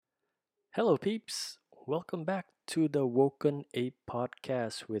Hello, peeps. Welcome back to the Woken A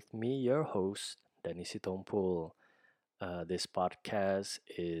podcast with me, your host, Danny Sitompul. This podcast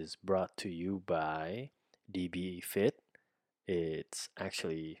is brought to you by DB Fit. It's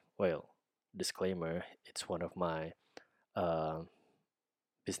actually, disclaimer, it's one of my uh,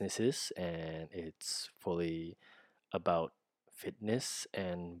 businesses and it's fully about fitness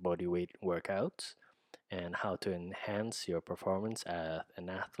and body weight workouts and how to enhance your performance as an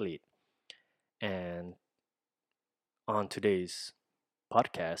athlete. And on today's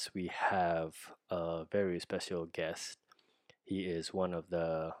podcast, we have a very special guest. He is one of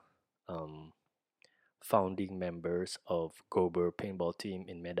the um, founding members of Gober Paintball team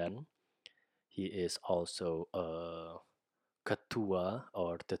in Medan. He is also a ketua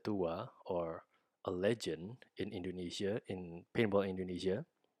or tetua or a legend in Indonesia, in Paintball Indonesia.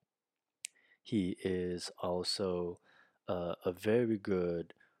 He is also a very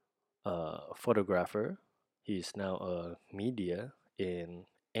good photographer. He's now a media in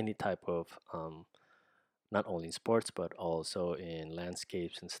any type of not only in sports but also in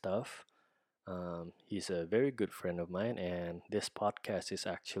landscapes and stuff. He's a very good friend of mine, and this podcast is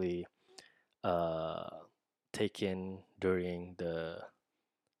actually uh, taken during the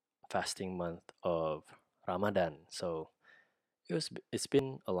fasting month of Ramadan. So it's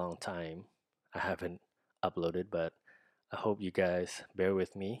been a long time. I haven't uploaded, but I hope you guys bear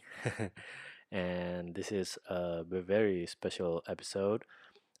with me. And this is a very special episode,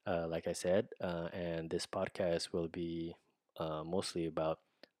 like I said, and this podcast will be mostly about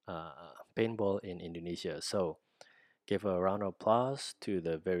paintball in Indonesia. So give a round of applause to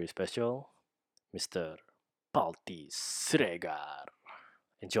the very special Mr. Palti Siregar.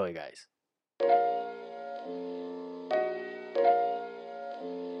 Enjoy, guys.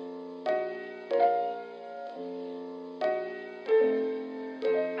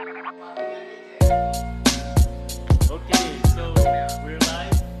 Okay, so we're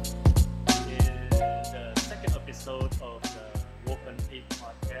live in the second episode of the Woken 8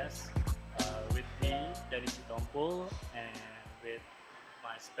 podcast with me, Danny Sitompul, and with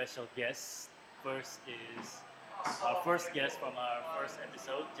my special guest. First is our first guest from our first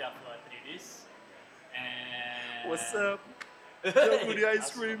episode, Jaffa Tridis. And What's up? Jumbo the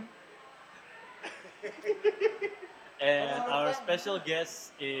ice Asu. cream. And our special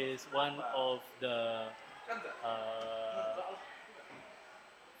guest is one of the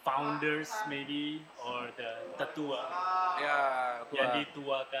founders maybe or the tetua Ya, yang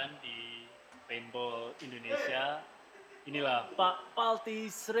dituakan di paintball Indonesia. Inilah Pak Palti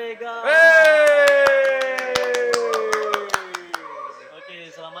Siregar. Oke,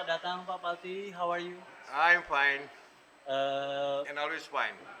 selamat datang Pak Palti. How are you? I'm fine Uh, and always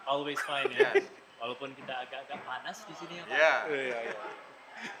fine. always fine ya. Yes. Walaupun kita agak-agak panas di sini ya Pak. Yeah. Iya.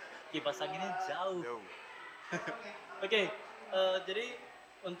 Kipas anginnya jauh. Yo. Oke, jadi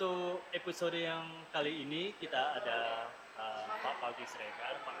untuk episode yang kali ini kita ada Pak Palti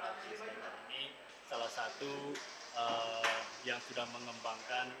Siregar. Pak Palti Siregar ini salah satu yang sudah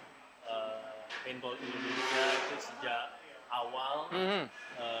mengembangkan paintball Indonesia itu sejak awal,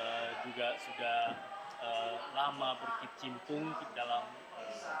 juga sudah lama berkecimpung dalam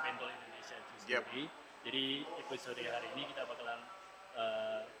paintball Indonesia itu sendiri. Jadi episode hari ini kita bakalan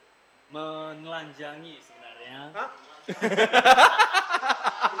menelanjangi sebenarnya.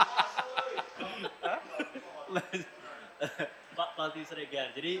 Pak Palti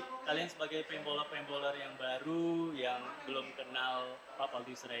Siregar. Jadi kalian sebagai paintballer yang baru yang belum kenal Pak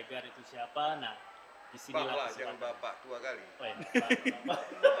Palti Siregar itu siapa? Nah, Pak disinilah lah, jangan bapak tua kali. Oh ya, Pak.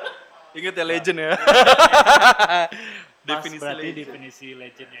 Ingat ya legend ya. Pas berarti definisi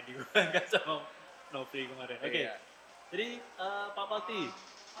legend yang digunakan sama Novi kemarin. Oke. Iya. Jadi Pak Palti,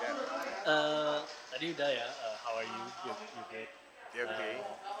 Ya. tadi udah ya, how are you? You good? Ya, oke.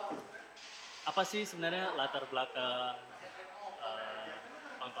 Apa sih sebenarnya latar belakang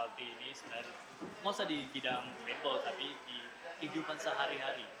Bang Palti ini sebenarnya? Nggak usah di bidang paintball, tapi di kehidupan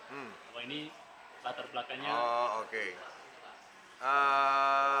sehari-hari. Wah, ini latar belakangnya. Oh, oke.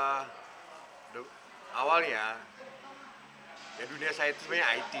 Awalnya ya dunia saya itu sebenarnya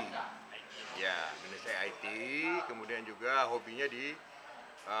IT. Ya, dunia saya IT, kemudian juga hobinya di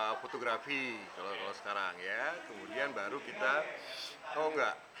fotografi kalau sekarang ya. Kemudian baru kita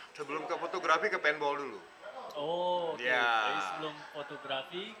sebelum ke fotografi ke paintball dulu. Oh, oke. Ya. Jadi sebelum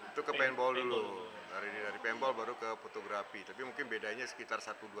fotografi Itu ke paintball dulu. Dari paintball baru ke fotografi. Tapi mungkin bedanya sekitar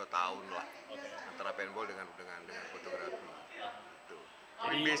 1-2 tahun lah Oke. antara paintball dengan fotografi. Gitu.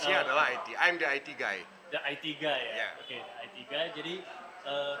 Jadi Jadi, base-nya adalah IT. I'm the IT guy. The IT guy ya. Ya. Oke, IT guy. Jadi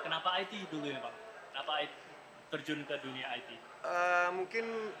kenapa IT dulu ya, Bang? Kenapa terjun ke dunia IT? Mungkin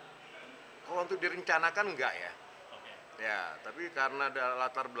Kalau untuk direncanakan enggak ya. Oke. Ya, tapi karena ada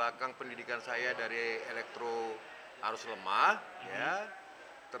latar belakang pendidikan saya dari elektro arus lemah, ya,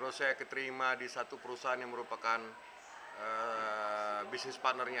 terus saya keterima di satu perusahaan yang merupakan bisnis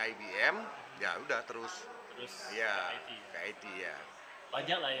partnernya IBM, ya udah terus, Terus ya, ke IT ya. ke IT ya.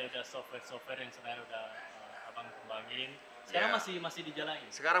 Banyak lah ya udah software yang sebenarnya udah abang kembangin. Sekarang Ya. masih dijalani.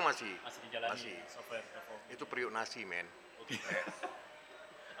 Sekarang masih Dijalani masih. software development. Itu periuk nasi, men. Oke.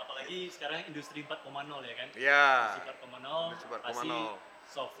 Apalagi sekarang industri 4.0 ya kan? Ya, Industri 4.0 Industri pasti 4.0.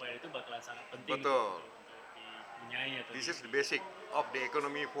 software itu bakalan sangat penting Betul. untuk dipunyai atau This is the basic of the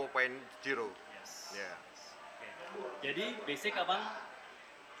economy 4.0. Yes. Ya. Oke. Jadi basic abang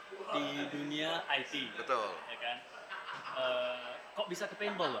di dunia IT. Betul. Ya kan? Kok bisa ke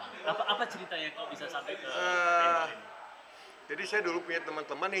paintball bang? Apa ceritanya kok bisa sampai ke Eh, paintball ini? Jadi saya dulu punya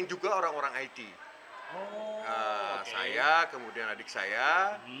teman-teman yang juga orang-orang IT. Oh, oke. Saya, kemudian adik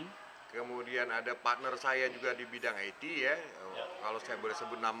saya, Mhm. kemudian ada partner saya juga di bidang IT ya. Ya. Kalau saya boleh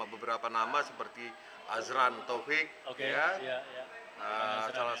sebut beberapa nama seperti Azran Taufik, Oke. ya, Iya.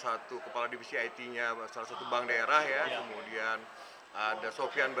 salah satu kepala divisi IT-nya salah satu bank daerah ya. Ya. Kemudian ada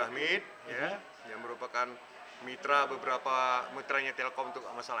Sofyan Bahmid ya, yang merupakan beberapa mitranya Telkom untuk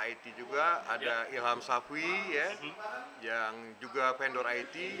masalah IT juga. Ada Ilham Safwi ya, yang juga vendor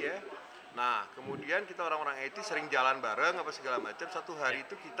IT ya. Nah, kemudian kita orang-orang IT sering jalan bareng apa segala macam. Satu hari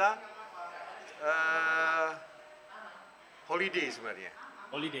itu kita holiday sebenarnya.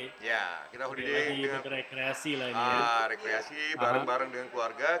 Holiday. Ya, kita Oke, holiday lagi dengan rekreasi lah ini ya. rekreasi bareng-bareng dengan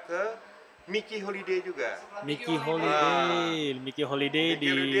keluarga ke Mickey Holiday juga. Mickey Holiday, Mickey Holiday Mickey di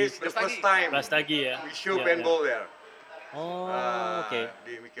Holiday is the first time Brastagi ya. we show Ya, paintball there. Oh, oke.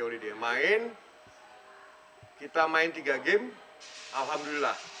 Di Mickey Holiday kita main 3 game.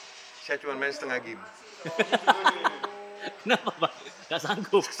 Alhamdulillah, saya cuma main setengah game. Kenapa bang? Gak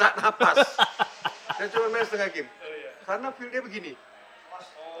sanggup. Sesak napas. Saya cuma main setengah game. Karena feel-nya begini.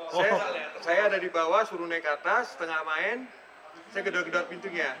 Saya ada di bawah, suruh naik ke atas, setengah main, saya gedor-gedor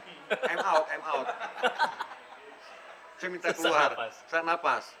pintunya. I'm out. Saya minta keluar. Sesak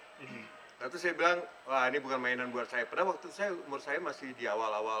napas. Lalu saya bilang, wah ini bukan mainan buat saya. Padahal waktu umur saya masih di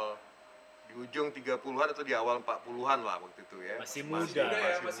awal-awal, di ujung 30-an atau di awal 40-an lah waktu itu ya. Masih muda,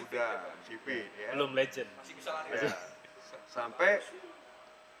 masih fit ya. belum legend. Ya. Sampai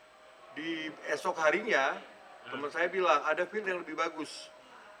di esok harinya, teman saya bilang, ada field yang lebih bagus.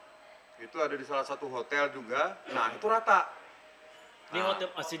 Itu ada di salah satu hotel juga, nah itu rata. Ini hotel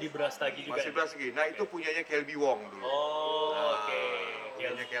masih di Brastagi juga. Masih Brastagi. Nah itu punyanya Kelby Wong dulu. Oh, oke.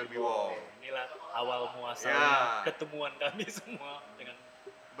 Punyanya Kelby Wong. Inilah awal muasalnya Ya. ketemuan kami semua dengan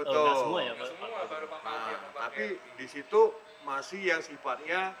Betul. nggak semua ya, Pak. baru Pak Palti yang kepake. Tapi di situ masih yang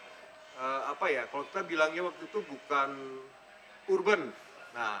sifatnya kalau kita bilangnya waktu itu bukan urban.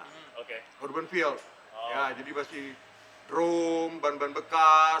 Nah, Oke. urban field. Oh. Ya, jadi masih drum, ban-ban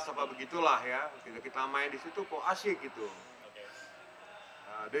bekas, apa begitulah ya. Kita main di situ kok asik gitu. Oke.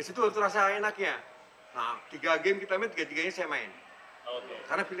 Dari situ terasa enaknya. Nah, 3 game kita main, 3-3-nya saya main. Oke.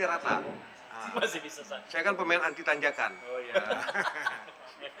 Karena pilih rata. Nah, Masih bisa sang. saya kan pemain anti tanjakan. Oh iya.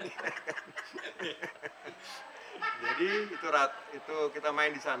 Jadi itu kita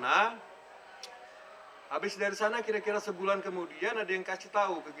main di sana. Habis dari sana kira-kira sebulan kemudian ada yang kasih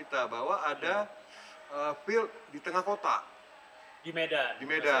tahu ke kita bahwa ada field di tengah kota. Di Medan. Di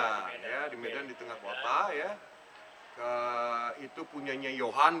Medan di tengah kota ya. Itu punyanya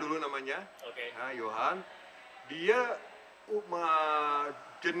Johan dulu namanya. Oke. Nah, Johan dia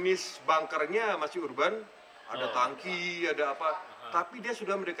jenis bunkernya masih urban, ada tangki, ada apa, tapi dia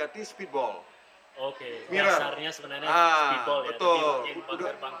sudah mendekati speedball. Oke. Mirror. Dasarnya sebenarnya speedball ya. Betul. Tapi mungkin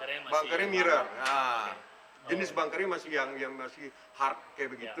bunker-bunkernya masih Bunkernya mirror. Oke. Nah, jenis bunkernya masih yang masih hard kayak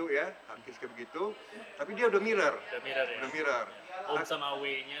begitu ya, hardcase kayak begitu. Tapi dia udah mirror. Udah mirror ya. Udah mirror. Home sama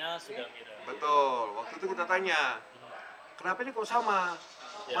away-nya sudah mirror. Betul. Waktu itu kita tanya, kenapa ini kok sama?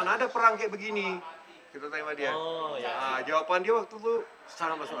 Ya. Mana ada perang kayak begini? Kita tanya sama dia. Oh ya. Nah, jawaban dia waktu itu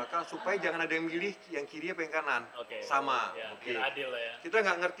sangat masuk akal supaya jangan ada yang milih yang kiri apa yang kanan. Oke. Sama. Ya, Oke. biar adil lah ya. Kita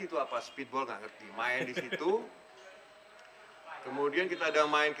nggak ngerti itu apa speedball, nggak ngerti. Main di situ. Kemudian kita ada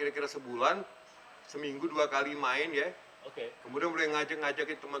main kira-kira sebulan, seminggu 2 kali main ya. Oke. Kemudian mulai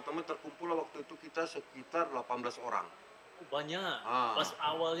ngajakin teman-teman, terkumpul lah waktu itu kita sekitar 18 orang. Banyak. Ah. Pas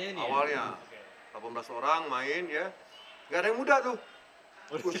awalnya ini. Awalnya. Ya? Oke. 18 orang main ya. Nggak ada yang muda tuh.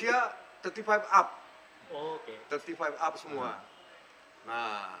 Usia 35 up. Oh, oke. 35 up semua.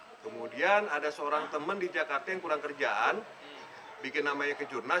 Nah, kemudian ada seorang teman di Jakarta yang kurang kerjaan, bikin namanya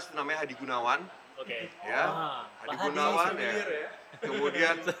kejurnas, namanya Hadi Gunawan. Oke. Ya, Ah, Hadi Pak Hadi Gunawan ya.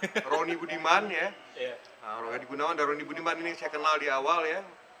 Kemudian Roni Budiman ya. Iya. Nah, Hadi Gunawan dan Roni Budiman ini saya kenal di awal ya.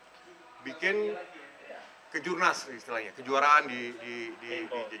 bikin kejurnas istilahnya, kejuaraan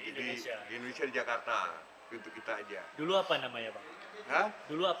Indonesia. di Indonesia di Jakarta untuk kita aja. Dulu apa namanya, Bang? Hah?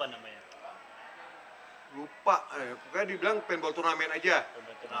 Dulu apa namanya? Lupa, pokoknya dibilang paintball turnamen aja.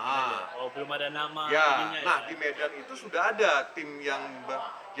 Turnamen aja. Oh, belum ada nama Ya, ininya nah ya. di Medan itu sudah ada tim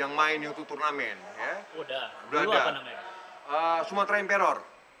yang main untuk turnamen, ya. Udah. Udah Dulu ada. apa namanya? Sumatera Emperor.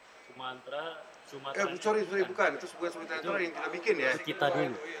 Sumatera. Sorry, bukan. Itu sebuah Sumatera Emperor yang kita bikin ya. Kita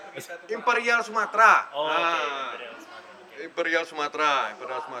dulu. Imperial Sumatera. Oh, oke. Nah, Imperial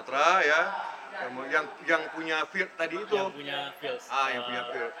Sumatera ya. Yang punya field tadi itu. Yang punya Fields. Yang punya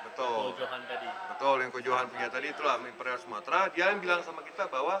field, betul. Johan tadi. Betul, yang Kojohan punya tadi itulah Imperial Sumatera. Dia yang bilang sama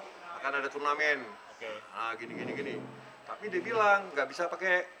kita bahwa akan ada turnamen. Oke. Nah, gini. Tapi dia bilang nggak bisa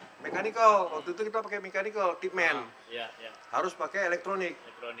pakai mechanical. Waktu itu kita pakai mechanical, tipman. Iya. Harus pakai elektronik.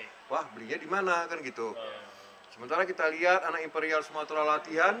 Elektronik. Wah, belinya di mana kan gitu. Oh. Sementara kita lihat anak Imperial Sumatera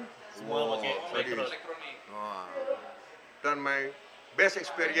latihan, Semua pakai sadis. elektronik. Wah. Dan my best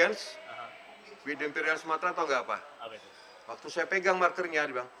experience Aha. with Imperial Sumatera tau nggak apa? Apa itu? Waktu saya pegang markernya,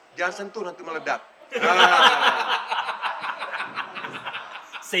 dia bilang, jangan sentuh nanti meledak. Nah,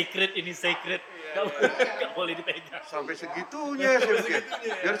 Sacred. Nggak boleh dipegang. sampai segitunya saya pikir.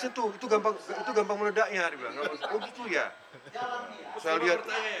 Jangan sentuh, itu gampang meledaknya, dia bilang. Oh gitu ya. Saya lihat,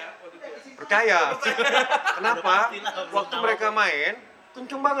 percaya. Kenapa? Waktu mereka main,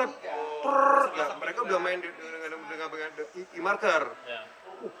 kenceng banget. Ya, mereka udah main dengan e-marker. Ya.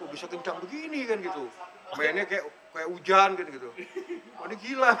 Kok bisa kencang begini kan gitu. Mainnya kayak hujan kan gitu. Oh ini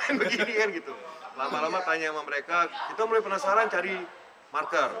gila main begini kan gitu. Lama-lama tanya sama mereka, kita mulai penasaran cari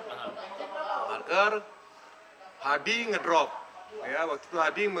marker. Hadi ngedrop. Ya, waktu itu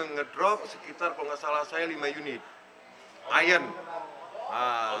Hadi ngedrop sekitar kalau nggak salah saya 5 unit. Iron.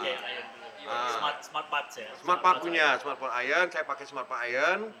 Oke, iron dulu. Smart parts ya. Smart part iron, saya pakai smart part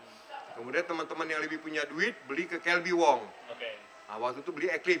iron. Kemudian teman-teman yang lebih punya duit beli ke Kelby Wong. Oke. Waktu itu beli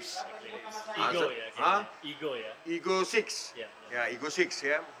Eclipse. Ego ya. Hah? Ego ya. Ego 6. Ya. Ya, Ego 6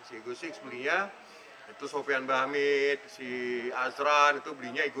 ya. Si Ego 6 belinya. Itu Sofian Bahamid, si Azran itu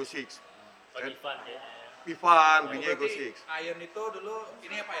belinya Ego 6. Bagi Ivan ya. Ivan belinya Ego Berarti 6. Iron itu dulu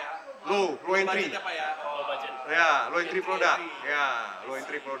ini apa ya? Low entry. Budget apa ya? Low budget. Ya, low entry product. Ya, low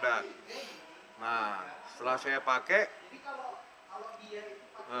entry product. Nah, setelah saya pakai,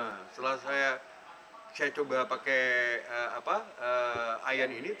 setelah saya coba pakai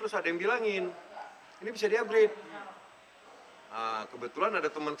iron ini, terus ada yang bilangin, ini bisa di-upgrade. Kebetulan ada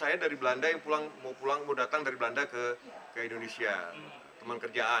teman saya dari Belanda yang mau datang dari Belanda ke Indonesia, teman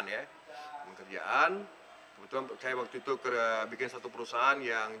kerjaan ya, Kebetulan saya waktu itu bikin satu perusahaan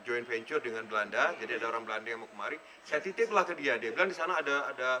yang joint venture dengan Belanda, jadi ada orang Belanda yang mau kemari. Saya titiplah ke dia bilang di sana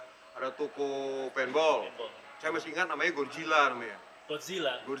ada toko paintball. Saya masih ingat namanya Godzilla namanya.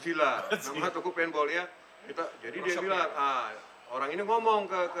 Godzilla, nama toko paintballnya. Jadi dia bilang, orang ini ngomong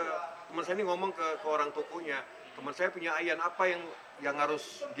ke teman saya ini ngomong ke orang tokonya. Teman saya punya iron apa yang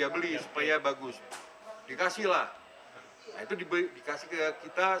harus dia beli supaya bagus. Dikasih lah. Nah itu dikasih ke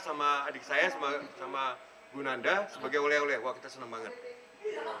kita sama adik saya sama Gunanda sebagai oleh-oleh. Wah kita senang banget.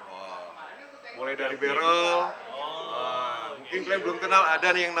 Mulai dari barrel. Mungkin kalian belum kenal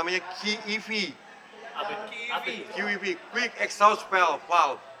ada nih yang namanya QEV. Apa itu? QEV, Quick Exhaust Valve.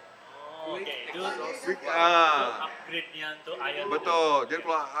 Oke, itu Quick, upgrade-nya untuk iron. betul. Jadi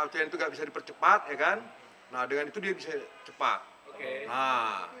kalau artian itu nggak bisa dipercepat ya kan. Nah dengan itu dia bisa cepat. Oke.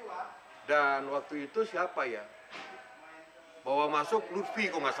 Nah dan waktu itu siapa ya? Bawa masuk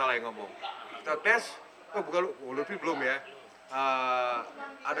Lutfi kok nggak salah yang ngomong. Kita tes, bukan Lutfi belum ya.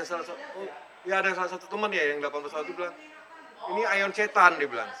 Ada salah satu teman ya yang 18 tahun itu bilang, ini ion setan dia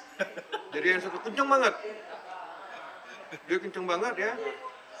bilang. Jadi yang satu kenceng banget. Dia kenceng banget ya.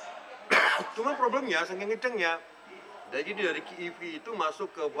 Cuma problemnya saking kencengnya. Jadi dari QEV itu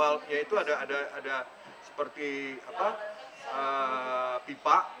masuk ke valve-nya itu ada seperti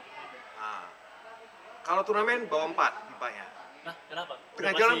pipa. Nah, kalau turnamen bawa 4 pipanya. Nah, kenapa?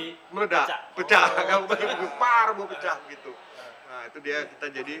 Tengah jalan meledak, pecah. Kalau mau pecah gitu. Nah itu kita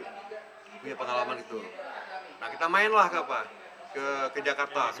jadi punya pengalaman itu. Nah kita mainlah ke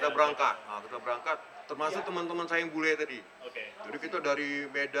Jakarta, kita berangkat. Termasuk teman-teman saya yang bule tadi. Jadi kita dari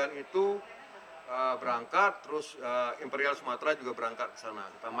Medan itu berangkat, terus Imperial Sumatera juga berangkat ke sana.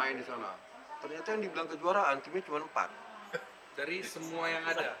 Kita main di sana. Ternyata yang dibilang kejuaraan timnya cuma 4. Dari semua yang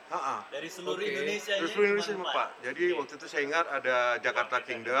ada. Dari seluruh Oke. Indonesia. Terus Indonesia cuma 4. Jadi waktu itu saya ingat ada Jakarta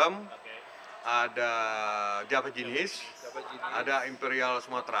Kingdom, ada Java Jenis, ada Imperial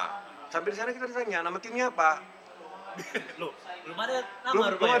Sumatera. Sampai di sana kita ditanya nama timnya apa? Loh, belum ada nama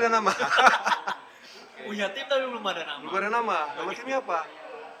Belum ada nama. Punya tim tapi belum ada nama. Belum ada nama. Nama timnya apa?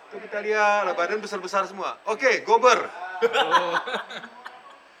 Itu kita lihat, lah, badan besar-besar semua. Oke, gober.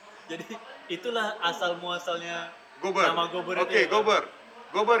 Jadi itulah asal muasalnya Gober. nama gober itu. Oke, ya, Bang? gober.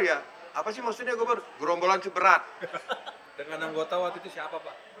 Gober ya. Apa sih maksudnya gober? Gerombolan berat. Dengan anggota waktu itu siapa,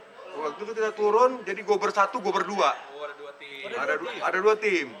 Pak? Waktu itu kita turun, jadi gober 1, gober 2. Oh, ada 2 tim. Ada 2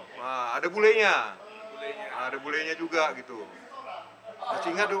 tim. Nah, ada bulenya. Bulenya. Ada bulenya juga gitu.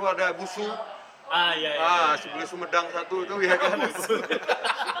 Masih ingat dulu ada busu. Iya. Si bule Sumedang 1 itu ya kan.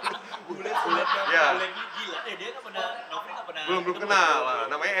 Bule Ya. gila. Dia nggak pernah, Nofri nggak pernah. Belum kenal lah.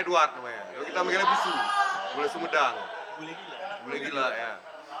 Namanya Edward namanya. Lalu kita manggilnya busu. Bule Sumedang. Bule gila. Bule gila ya.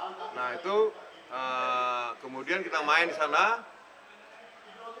 Nah itu kemudian kita main di sana.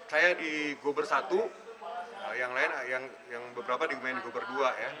 Saya di gober 1, yang lain yang beberapa main di gober 2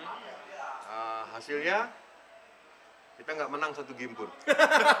 ya. Hasilnya kita nggak menang 1 game pun.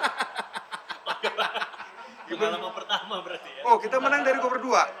 Pengalaman pertama berarti ya. Oh, kita menang dari gober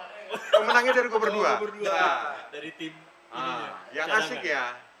 2. Menangnya dari gober 2. Dari tim Yang cadangan. asik ya,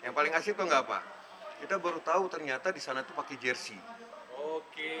 yang paling asik tuh nggak apa? Kita baru tahu ternyata di sana tuh pakai jersey.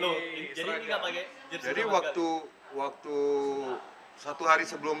 Oke. Loh, jadi ini nggak pakai jersey. Jadi sama waktu 1 hari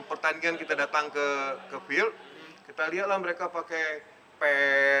sebelum pertandingan kita datang ke field, kita lihatlah mereka pakai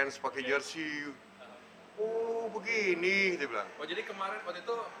pants, pakai jersey. Oh begini, dia bilang. Oh, jadi kemarin waktu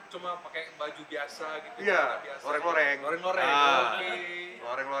itu cuma pakai baju biasa gitu. Iya, celana biasa. loreng-loreng. Loreng-loreng. Oke.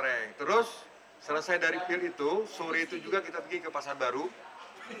 Loreng-loreng. Terus selesai dari field itu, sore itu juga kita pergi ke pasar baru.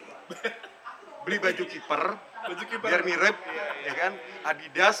 Beli baju kiper. Biar mirip, ya kan?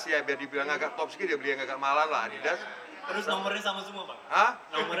 Adidas ya biar dibilang agak top sedikit, dia beli yang agak mahal lah Adidas. Terus nomornya sama semua, Bang? Hah?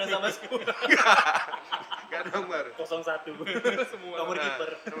 Nomornya sama semua. Gak nomor. 01. Semua. Nomor Nah, kiper.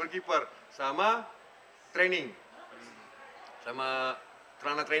 nomor kiper sama training. Sama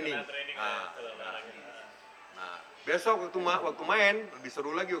celana training. Training. Nah, besok waktu main lebih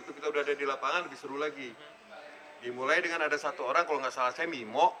seru lagi, waktu kita udah ada di lapangan lebih seru lagi. Dimulai dengan ada 1 orang, kalau nggak salah saya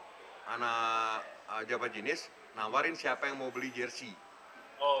Mimo, anak Jawa Jenis, nawarin siapa yang mau beli jersey.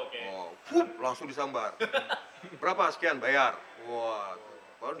 Oke. Langsung disambar. Berapa sekian bayar? Wah,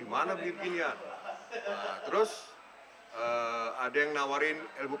 baru di mana beli beginian? Nah, terus ada yang nawarin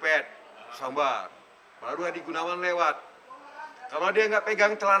elbow pad, sambar. Baru Adi Gunawan lewat. Kalau dia nggak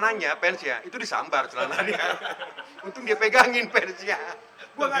pegang celananya, pensnya, itu disambar celananya. Untung dia pegangin pensnya.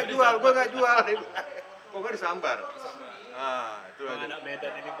 Gua nggak jual. Kok nggak disambar? Nah, itu aja. Anak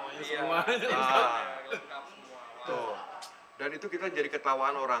Medan ini maunya Iya. semua. Lengkap semua. Tuh. Dan itu kita jadi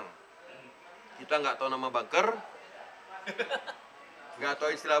ketawaan orang. Kita nggak tahu nama bunker, nggak tahu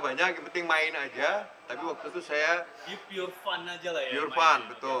istilah banyak, yang penting main aja. Tapi waktu itu saya Di pure fun aja lah ya. pure fun,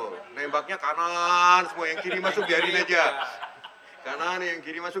 betul. Nembaknya kanan, semua yang kiri masuk biarin aja. Kanan, yang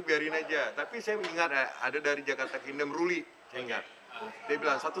kiri masuk biarin aja. Tapi saya ingat ada dari Jakarta Kingdom Ruli, saya ingat. Dia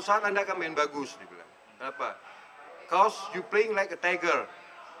bilang, satu saat Anda akan main bagus, dia bilang. Kenapa? Cause you playing like a tiger.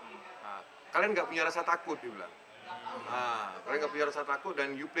 Nah, kalian nggak punya rasa takut, dia bilang. Kalian nggak punya rasa takut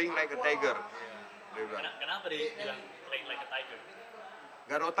dan you playing like a tiger. Dia bilang, Kenapa dia bilang playing like a tiger?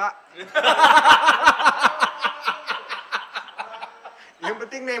 nggak ada otak. Yang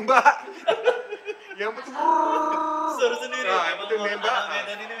penting nembak. Yang penting Sor sendiri. Nah, yang Emang penting orang nembak.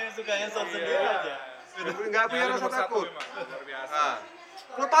 Medan ini sukanya sor sendiri aja. yang penting nggak punya Nyari rasa nomor 1 takut. memang, luar biasa. Nah,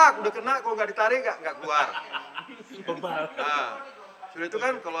 letak udah kena, kalau nggak ditarik nggak keluar. Bebal. Nah, sudah itu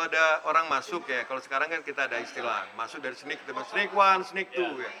kan kalau ada orang masuk ya, kalau sekarang kan kita ada istilah masuk dari sneak, kita bilang sneak 1, sneak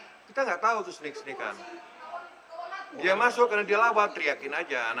 2 ya. Kita nggak tahu tuh sneak-sneakan. Dia masuk karena dia lawat, teriakin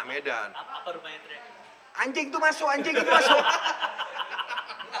aja anak Medan. Apa rupanya teriak? Anjing itu masuk, anjing itu masuk.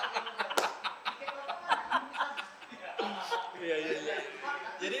 Iya.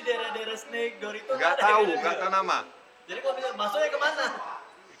 Jadi daerah-daerah snake door itu Nggak ada tahu, gitu. nggak tahu nama. Jadi kalau bisa masuknya kemana?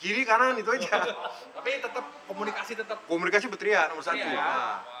 Kiri kanan itu aja. Tapi tetap komunikasi tetap. Komunikasi berteriak nomor 1. Iya.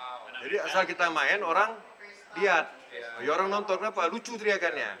 Nah, Wow. jadi asal kita main orang lihat. Ya orang nonton kenapa? Lucu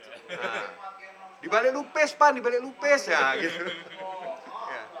teriakannya. Nah, dibalik lupes pan, dibalik lupes ya gitu.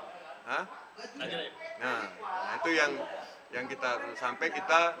 Ya. Hah? Nah, itu yang kita sampai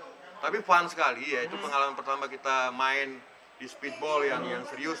kita, tapi fun sekali ya, itu pengalaman pertama kita main di speedball yang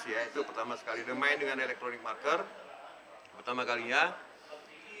serius ya, itu pertama sekali. Dan main dengan electronic marker pertama kalinya,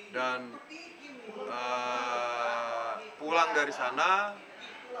 dan pulang dari sana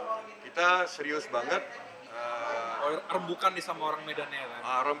kita serius banget. Rembukan di sama orang Medannya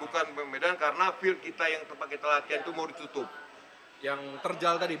kan. Rembukan Medan karena field kita yang tempat kita latihan itu mau ditutup. Yang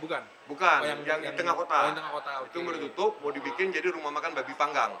terjal tadi bukan? Bukan, Oh, yang di tengah kota. Oh, yang tengah kota. Itu oke. mau ditutup, mau dibikin jadi rumah makan babi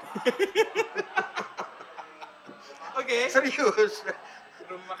panggang. Oke. Serius.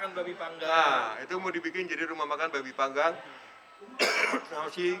 Belum makan babi panggang. Nah, itu mau dibikin jadi rumah makan babi panggang. sama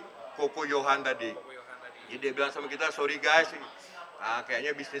si Koko Johan tadi. Jadi dia bilang sama kita, sorry guys,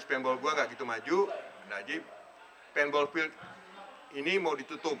 kayaknya bisnis paintball gua nggak gitu maju. Nah, jadi paintball field ini mau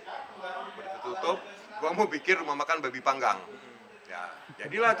ditutup. Gua mau bikin rumah makan babi panggang. Ya,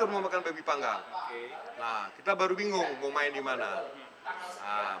 jadilah tuh rumah makan babi panggang. Nah, kita baru bingung mau main di mana.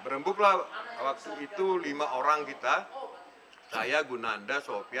 Nah, berembuklah waktu itu 5 orang kita. Saya, Gunanda,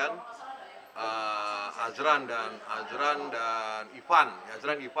 Sofyan, Azran dan Ivan.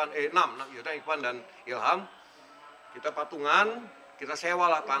 Ivan dan Ilham. Kita patungan, kita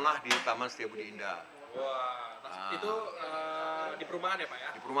sewalah tanah di Taman Setiabudi Indah. Wah, itu di perumahan ya Pak ya?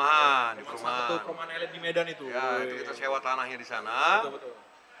 Di perumahan. Betul, perumahan elit di Medan itu. Ya, itu kita sewa tanahnya di sana. Betul.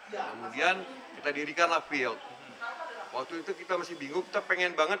 Kemudian kita dirikanlah field. Waktu itu kita masih bingung, kita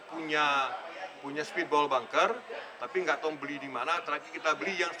pengen banget punya speedball bunker, tapi nggak tahu beli di mana. Terakhir kita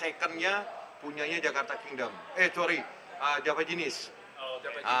beli yang secondnya punyanya Jakarta Kingdom. Java Jenis. Oh,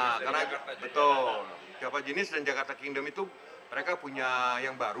 Java Jenis dari Karena Jakarta juga. betul, Java Jenis dan Jakarta Kingdom itu mereka punya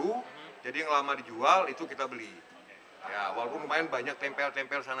yang baru, jadi yang lama dijual itu kita beli. Ya, walaupun lumayan banyak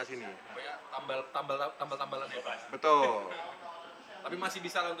tempel-tempel sana sini. Banyak tambal-tambalan ya Pak. Betul. Tapi masih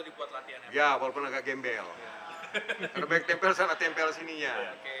bisa lah untuk dibuat latihan ya. Ya, walaupun agak gembel. Karena banyak tempel sana tempel sininya.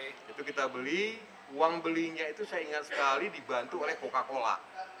 Oke. Itu kita beli, uang belinya itu saya ingat sekali dibantu oleh Coca-Cola.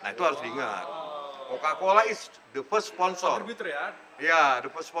 Nah, itu harus diingat. Coca-Cola is the first sponsor. Contributor ya. Ya, the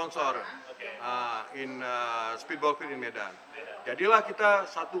first sponsor in speedball field in Medan. Jadilah kita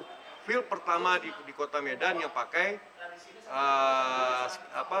satu field pertama di kota Medan yang pakai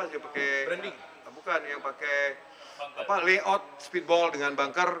Branding. Bukan, yang pakai layout speedball dengan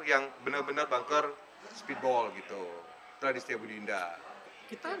bunker yang benar-benar bunker speedball gitu. Setelah di Setiabudi Indah.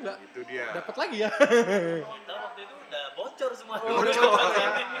 Kita nggak Itu dia. dapat lagi ya. Kita waktu itu udah bocor semua.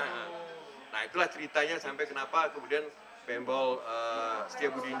 Nah, itulah ceritanya sampai kenapa kemudian paintball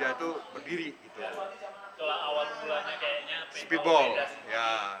Setiabudi Indah itu berdiri gitu. Kalau awal mulanya kayaknya Speedball, beda. ya.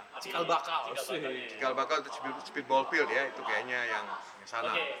 Cikal bakal. Cikal bakal untuk speedball field ya, itu kayaknya yang sana.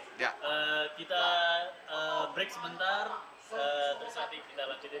 Oke. Ya. Kita break sebentar. Terus nanti kita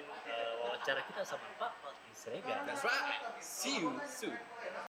lanjutin wawancara kita sama Pak Palti Siregar. That's right. See you soon.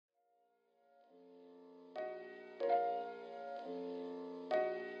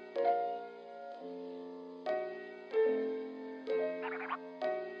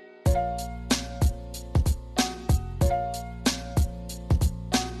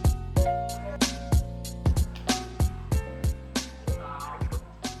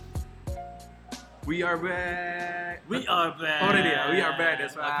 We are back. We are back. Already ya, we are back.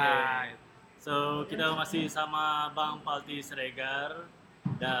 That's Oke. right. So kita masih sama Bang Palti Siregar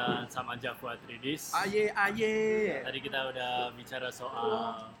dan sama Jafwa Tridis. Aye. Tadi kita udah bicara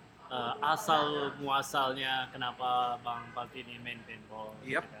soal asal muasalnya kenapa Bang Palti ini main paintball.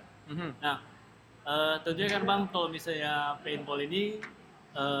 Yep. Kan? Mhm. Nah, tentunya kan Bang kalau misalnya paintball ini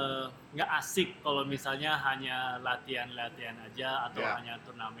nggak asik kalau misalnya hanya latihan-latihan aja atau Ya. hanya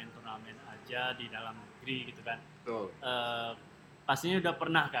turnamen-turnamen aja di dalam negeri gitu kan. Betul. Pastinya udah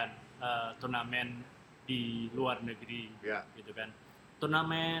pernah kan turnamen di luar negeri Ya. gitu kan.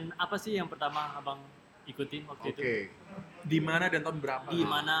 Turnamen apa sih yang pertama Abang ikutin waktu itu? Oke. Di mana dan tahun berapa? Di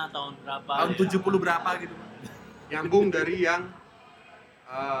mana tahun berapa? Tahun ya? 70 berapa gitu. Nyambung dari yang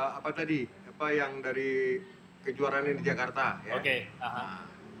yang dari kejuaraan yang di Jakarta ya. Oke, aha. Nah,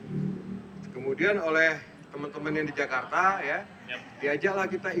 kemudian oleh teman-teman yang di Jakarta ya, Yap. diajaklah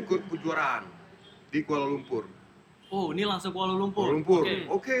kita ikut kejuaraan di Kuala Lumpur. Oh, ini langsung Kuala Lumpur. Kuala Lumpur. Oke.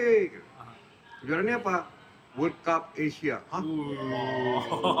 Oke. Aha. Kejuaraannya apa? World Cup Asia. Hah?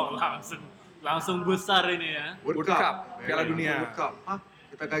 Oh, langsung besar ini ya. World World Cup. Cup, Piala Ya, Dunia. World Cup. Hah?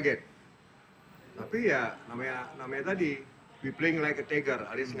 Kita kaget. Tapi ya namanya tadi we playing like a tiger,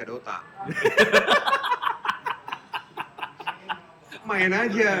 alias nggak ada otak. Main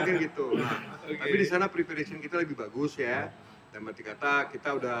aja kan gitu. Nah, tapi di sana preparation kita lebih bagus ya. Dan berarti kata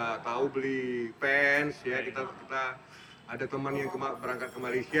kita udah tahu beli pants ya, kita ada teman yang berangkat ke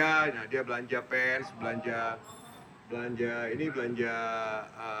Malaysia, nah dia belanja pants, belanja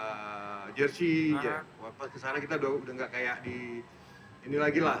jersey ya. Pas ke sana kita udah nggak kayak di ini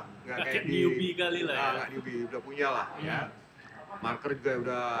lagi lah, nggak kayak di newbie kali lah ya. nggak newbie, udah punya lah ya. Marker juga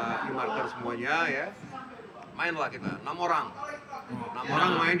udah di marker semuanya ya. Main lah kita 6 orang. 6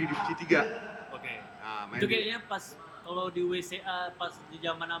 orang main di divisi 3. Oke. Nah, main Itu di- kayaknya pas kalau di WCA pas di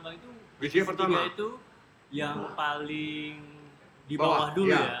zaman Abang itu WCA divisi pertama. 3 itu yang paling di Bawah, bawah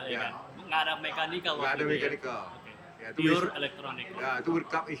dulu ya, ya ya. kan. Nggak ada mekanikal Nggak ada waktu itu ya? mechanical. Oke. Ya, itu Pure WCA. elektronik. Ya, itu World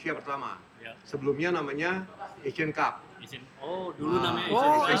Cup Asia pertama. Ya. Sebelumnya namanya Asian Cup. Izin. Oh, dulu namanya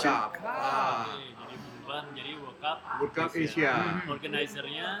Oh, izin. Asian Cup. Cup. Ah. Oke, jadi berubah menjadi World Cup World Cup Asia.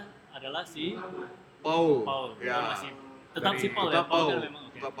 Organizernya adalah si Paul. Paul. Ya. Masih tetap si Paul Tetap ya. Paul Paul. kan memang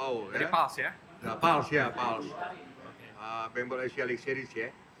oke. Tetap Paul Dari ya. Pals ya. Nah, Pals ya, Pals. Oke. Paintball Asia League Series ya.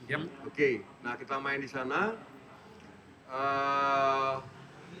 Yep. Oke, nah kita main di sana.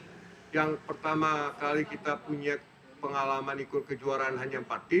 Yang pertama kali kita punya pengalaman ikut kejuaraan hanya 4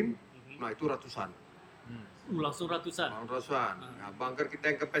 tim, nah itu ratusan. Langsung ratusan. Nah, bunker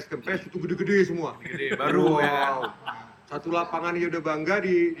kita yang kempes-kempes itu gede-gede semua. Gede baru ya kan. Satu lapangan aja udah bangga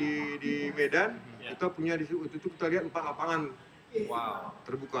di Medan. Ya. Kita punya di situ kita lihat 4 lapangan Wow.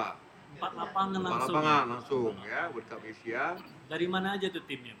 terbuka. 4 lapangan 4 langsung. lapangan langsung ya, World Cup Asia. Dari mana aja tuh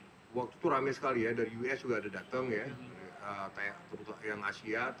timnya? Waktu itu ramai sekali ya, dari US juga ada datang ya. Terutama yang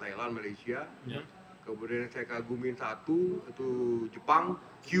Asia, Thailand, Malaysia. Ya. Kemudian saya kagumin satu itu Jepang,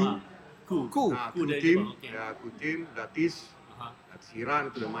 Q. Ku. Nah, Ku Q dari team, Jepang, oke. ya Q team, Datis, Aha.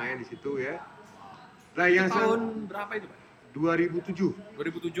 Siran itu udah main di situ ya. Nah, yang Tahun berapa itu, Pak? 2007.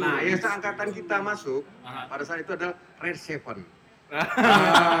 2007. Nah, yang seangkatan kita masuk Aha. pada saat itu adalah Red Seven. Nah,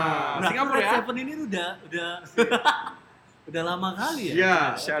 Singapura Red ya. Seven ini udah lama kali ya. Ya,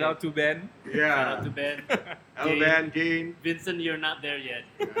 Shout out to Ben. Shout ya. out to Ben. Alban, Jane, Vincent, you're not there yet.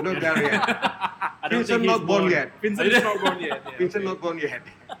 not there yet. I don't Vincent think he's not born born. yet. Vincent is not born yet. Ya, Vincent oke. not born yet.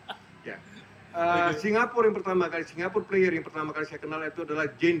 Ya. Singapura yang pertama kali, Singapura player yang pertama kali saya kenal itu adalah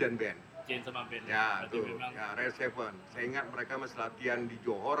Jane dan Ben. Jane sama Ben. Ya, Berarti tuh. memang- Ya, Red Seven. Saya ingat mereka masih latihan di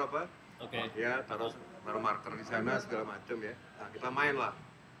Johor apa? Oke. Ya, taruh marker di sana segala macam ya. Nah, kita main lah.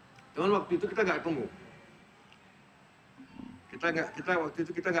 Cuman waktu itu kita nggak ketemu. Waktu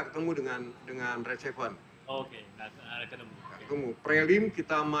itu kita nggak ketemu dengan Red Seven. Oke, ada ketemu. Nggak ketemu. Prelim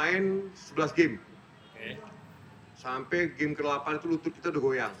kita main 11 game. Oke. Sampai game ke-8 itu lutut kita udah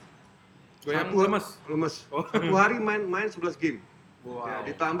goyang. Goyang Satu- lemes? Lemes. Oh. Satu hari main 11 game. Wow. Ya,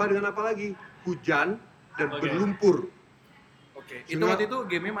 ditambah dengan apa lagi? Hujan dan Oke. berlumpur. Oke. Itu Sehingga- waktu itu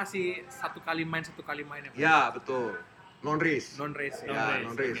game-nya masih satu kali main ya, Pak? Ya, betul. Non race. Non race Ya, ya.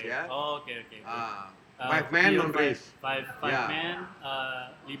 non-race, oke. ya. Oh, oke. Five man non race. Five Ya. man,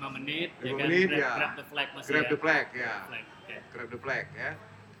 5 menit, 5 kan? menit, grab, ya. grab the flag masih Grab ya. the flag ya. Flag, oke. Grab the flag ya.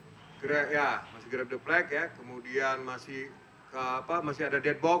 Masih grab the flag ya. Kemudian masih masih ada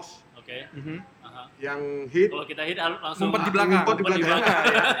dead box Oke. Aha. yang hit, Kalau kita hit langsung Ngumpet di belakang. ngumpet di belakang.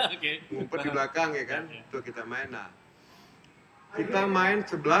 Ya. Oke. Ngumpet di belakang ya kan. Ya, ya. Itu kita main. Nah, kita main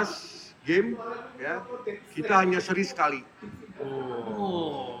 11 game ya. Kita hanya seri sekali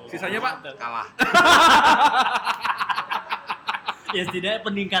Oh. Sisanya, Pak? Mantap. kalah. Ya setidaknya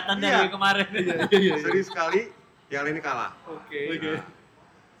peningkatan Iya. dari kemarin. Seri sekali, yang lain kalah. Oke. Nah,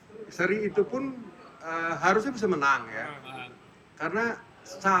 seri itu pun harusnya bisa menang ya. Aha. Karena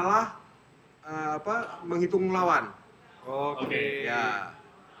salah menghitung lawan. Oke. Ya.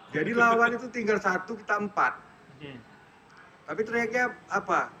 Jadi lawan itu tinggal 1, kita 4. Tapi ternyata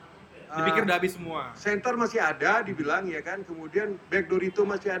apa? Dipikir udah habis semua. Center masih ada, dibilang ya kan. Kemudian backdoor itu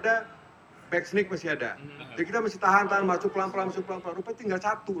masih ada, back sneak masih ada. Jadi kita masih tahan masuk pelan-pelan. Rupanya tinggal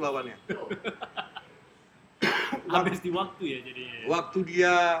 1 lawannya. Habis di waktu ya jadi.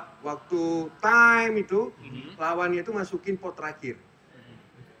 Waktu time itu Mhm. lawannya itu masukin pot terakhir.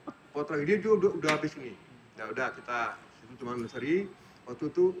 Pot terakhir dia juga udah habis ini. Ya udah kita itu cuma seri waktu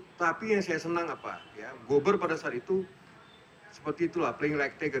itu. Tapi yang saya senang apa ya? Gober pada saat itu seperti itulah, playing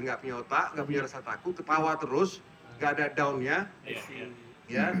like tiger, nggak punya otak, nggak punya rasa takut, ketawa terus, nggak ada downnya, Iya.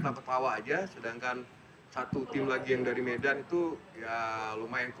 ya tetap ketawa aja. Sedangkan satu tim lagi yang dari Medan itu ya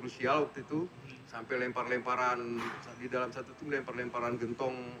lumayan krusial waktu itu, sampai lempar-lemparan di dalam satu tim, lempar-lemparan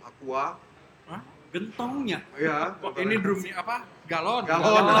gentong aqua. Hah? Gentongnya. Ya, Ini drumnya apa? Galon.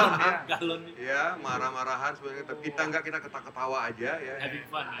 Galon. ya. Galon. ya marah-marahan sebenarnya, tapi kita ketawa aja ya, Having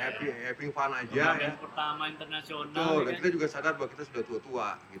fun, ya. having fun aja ya. Turnamen pertama internasional. Betul, ya dan kan? kita juga sadar bahwa kita sudah tua-tua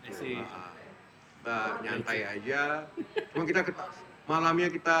gitu. I see. Kita nyantai aja. Cuma malamnya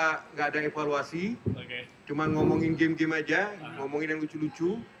kita nggak ada evaluasi, Oke. cuma ngomongin game-game aja, ngomongin yang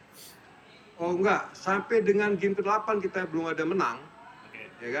lucu-lucu. Oh enggak, sampai dengan game ke-8 kita belum ada menang, Oke.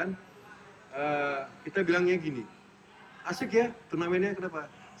 ya kan? Kita bilangnya gini, asik ya turnamennya, kenapa?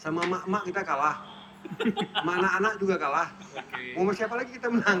 Sama mak-mak kita kalah, sama anak-anak juga kalah. Oke. Mau siapa lagi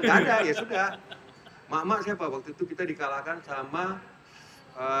kita menang? Gak ada, ya sudah. Mak-mak siapa? Waktu itu kita dikalahkan sama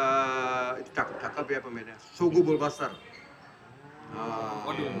itu cakep-cakep ya pemainnya, Sogo Ballbuster.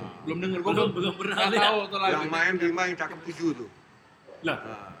 Waduh, belum denger gua Belum pernah nggak lihat. tahu tuh lagu. Yang main 5, yang cakep 7 tuh. Lah,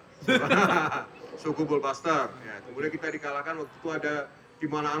 Sogo Ballbuster. Ya, kemudian kita dikalahkan waktu itu ada di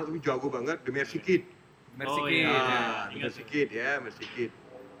mana anak tapi jago banget, The Mercy Kid. Mercy Oh, Kid. iya. ya. The Mercy Kid ya, Mercy Kid.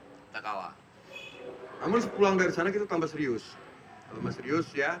 Kita kalah. Namun sepulang dari sana kita tambah serius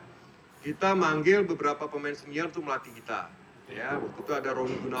ya. kita manggil beberapa pemain senior untuk melatih kita. Ya, waktu itu ada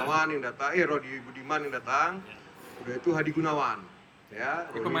Roni Gunawan yang datang, Rodi Budiman yang datang. Udah itu Hadi Gunawan. Ya,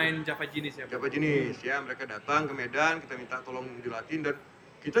 Ini pemain Java jenis ya. Java jenis ya, mereka datang ke Medan, kita minta tolong dilatih dan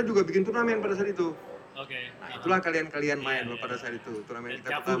kita juga bikin turnamen pada saat itu. Oke. Nah, itulah kalian main pada saat itu, turnamen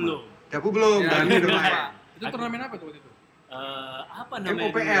kita Javu pertama. belum? Javu belum, Ya, dan udah main. Itu turnamen apa tuh waktu itu? Apa namanya?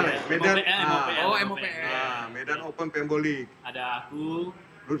 MOPL, Medan. MOPL. Oh, MOPL. Nah, Medan Open Paintball League. Ada aku,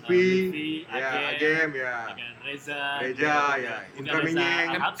 Lutfi, ya, Agem, ya. Reza, ya. Indra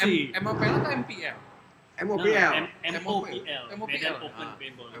Menyeng. MOPL atau MPL? MOPL. MOPL, Medan MOPL. Open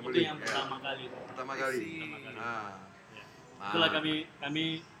Paintball. Paintball Itu yang League, pertama kali. Pertama kali. Ya. Nah, Itulah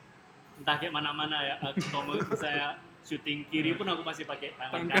kami entah kayak mana-mana ya. Kalau saya syuting kiri pun aku masih pakai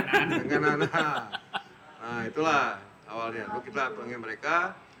tangan kanan. Nah, itulah awalnya. Lalu kita panggil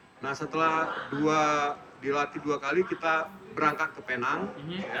mereka. Nah, setelah dilatih 2 kali, kita berangkat ke Penang.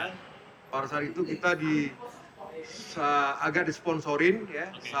 Ya. Pada saat itu kita agak disponsorin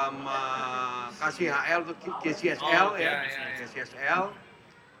ya sama KCHL atau KCSL ya. KCSL.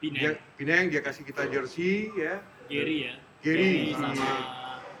 Pineng dia kasih kita jersey ya. Gary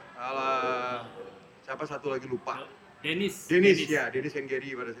sama siapa satu lagi lupa. Dennis and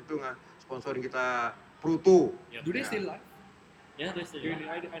Gary pada situ sponsorin kita Pruto. Do they still live? Ya, dia still.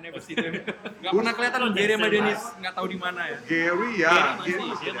 I never see them. Nggak pernah kelihatan loh Gary sama Dennis, nggak tahu di mana ya. Gary Dia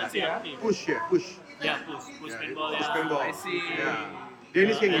masih aktif. Push. Ya, push paintball ya. Push paintball. I see. Ya.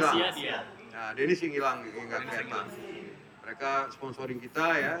 Dennis yang hilang. Asia dia. Nah, Dennis yang hilang, yang nggak kelihatan. Mereka sponsoring kita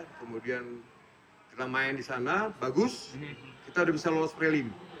ya, kemudian kita main di sana, bagus. Kita udah bisa lolos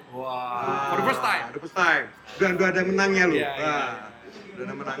prelim. Wow. For the first time. The first time. Dan udah ada menangnya loh. Iya. Udah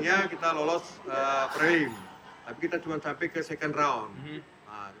ada menangnya, kita lolos prelim. Tapi kita cuma sampai ke second round.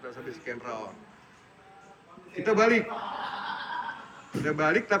 Nah, kita sampai second round. Kita balik. Udah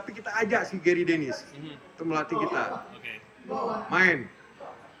balik, tapi kita ajak si Gary Dennis untuk melatih kita. Main.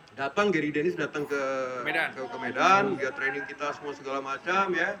 Gary Dennis datang ke Medan, dia training kita semua segala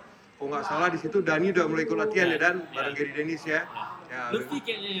macam ya. Kalau nggak salah di situ Dani udah mulai ikut latihan ya Dan, bareng Gary Dennis ya. Lutfi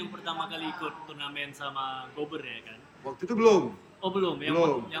kayaknya yang pertama kali ikut turnamen sama Gober ya kan? Waktu itu belum. Oh belum,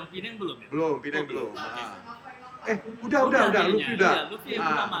 Belum. yang Pineng belum ya? Pineng belum. Okay. Udah, Lutfi udah. Iya, Lutfi yang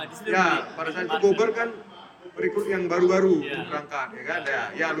pertama di sini. Ya, pada saat itu Gober kan rekrut yang baru-baru berangkat ya kan.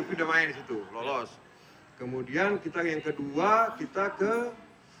 Ya, Lutfi udah main di situ, lolos. Kemudian kita yang kedua, kita ke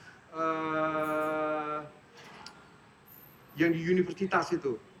yang di universitas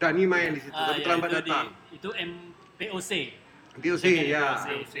itu. Dani main di situ, tapi terlambat datang. Itu MPOC. MPOC ya.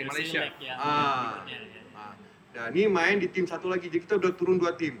 Malaysia. Dani main di tim satu lagi, jadi kita udah turun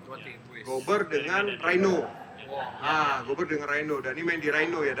 2 tim. Gober dengan Rhino. Gober dengan Rhino. Dani main di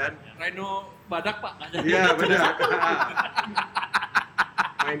Rhino ya Dan. Rhino badak Pak. Iya badak.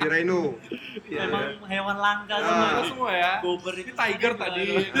 Main di Rhino. Memang hewan langka Semua ya. Gober ini tiger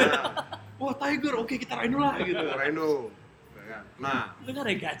tadi. Wah tiger, oke kita Rhino lah gitu. Rhino. Nah, itu kan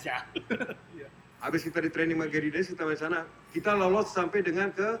gajah. habis kita di training sama Gary Dennis, kita main sana. Kita lolos sampai dengan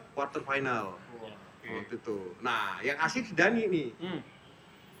ke quarter final. Waktu itu. Nah, yang asik si Dani nih.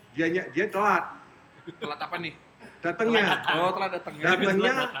 Dia telat. Telat apa nih? Datangnya. Telat datang.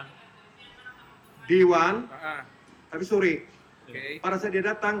 Datangnya Day 1, tapi sore. Pada saat dia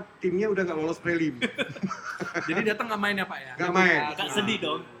datang, timnya udah nggak lolos prelim. Jadi datang nggak main ya Pak ya? Nggak main. Agak sedih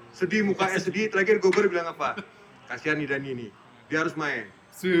dong. Sedih, mukanya sedih. Terakhir Gober bilang apa? Kasihan nih Dani nih. Dia harus main.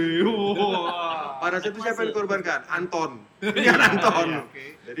 Pada saat itu siapa yang dikorbankan? Anton. Ini Anton.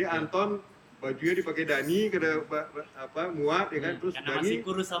 Jadi Anton bajunya dipakai Dani, muat ya kan, terus karena Dani masih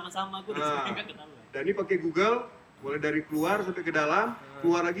kurus sama-sama kurus, nggak ketahuan. Dani pakai Google, mulai dari keluar sampai ke dalam,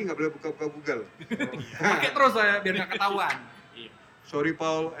 keluar lagi nggak boleh buka-buka Google. Pakai terus saya biar nggak ketahuan. Sorry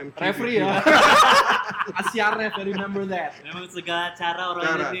Paul, referee ya. Asia ref, remember that. Memang segala cara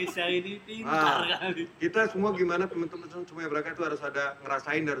orang Indonesia ini pintar kali. Kita semua gimana teman-teman semua yang berangkat itu harus ada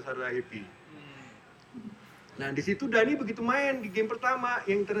ngerasain, harus ada happy. Nah di situ Dani begitu main di game pertama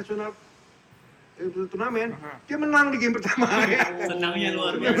yang internasional turnamen, dia menang di game pertama. Senangnya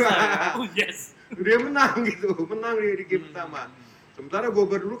luar biasa. Oh yes. Dia menang gitu, menang di game pertama. Sementara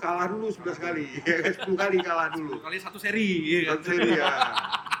Gober dulu kalah dulu 11 kali, 10 kali kalah dulu. 10 kali satu seri. Satu seri ya.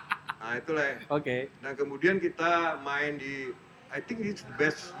 Nah itulah. Oke. Dan kemudian kita main di, I think it's the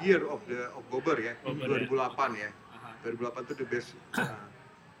best year of Gober ya, 2008 ya. 2008 itu the best.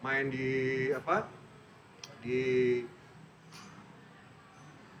 Main di apa? Di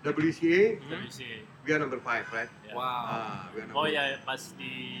WCA, we are number 5, right? Wow. Ya pas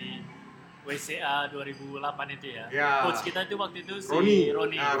di WCA 2008 itu ya. Coach kita itu waktu itu Roni.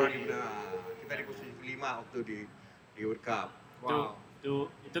 Roni. Roni. Kita di posisi kelima waktu di World Cup. Wow.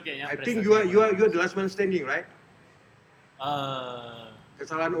 Itu kayaknya I think prestasi. you are the last man standing, right? Eh,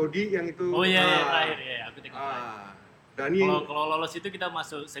 Kesalahan Odi yang itu. oh iya, terakhir ya, aku tengok terakhir. Dani Kalau lolos itu kita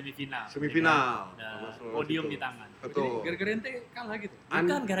masuk semifinal. semifinal. Ya kan? Lolos Podium itu. di tangan. Betul. Gara-gara ente kalah gitu.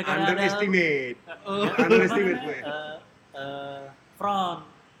 Bukan gara-gara ada Underestimate. Oh. Underestimate gue. front.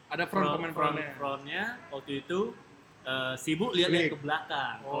 Ada pemain frontnya. Frontnya waktu itu sibuk lihat Snake. ke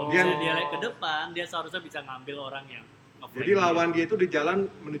belakang. Kalau Oh. misalnya dia lihat ke depan, dia seharusnya bisa ngambil orang yang nge-flank Jadi lawan dia itu di jalan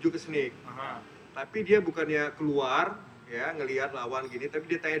menuju ke Snake. Aha. Tapi dia bukannya keluar ya ngelihat lawan gini, tapi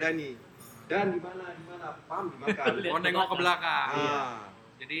dia tanya Dani. Dan di mana? Pam dimakan. Lihat Oh, nengok ke belakang. Ah.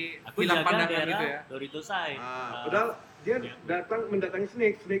 Jadi Aku hilang jaga pandangan daerah gitu ya. Dorito side. Padahal dia Iya. mendatangi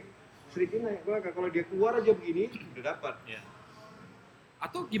Snake ini naik belakang. Kalau dia keluar aja begini udah dapat. Ya.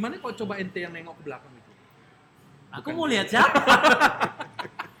 Atau gimana kalau coba ente yang nengok ke belakang gitu? Aku mau lihat siapa?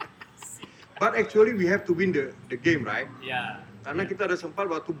 But actually we have to win the game, right? Ya. Karena kita ada sempat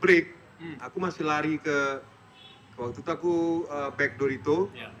waktu break, Hmm. aku masih lari ke waktu itu aku back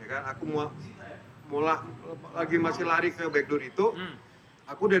Dorito, Ya. ya kan? Aku lagi masih lari ke back Dorito. Hmm.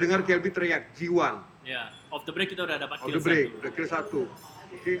 Aku udah dengar Kelby teriak G1 Ya. Off the break kita udah dapat on kill the break, satu. udah kill 1.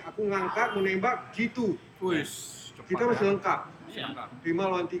 Oke, aku ngangkat mau nembak G2. Wis, cepat Kita masih ya. lengkap, Ya. 5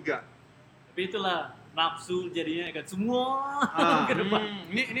 lawan 3. Tapi itulah nafsu jadinya kan semua ke depan.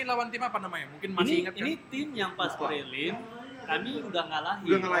 Ini lawan tim apa namanya? Mungkin masih Ini ingat kan? ini tim yang pas Lupa. prelim kami udah ngalahin.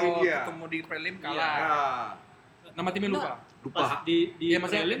 Udah ngalahin dia. Ketemu di prelim kalah. Ya, Nama timnya lupa. lupa. Pas di Iya,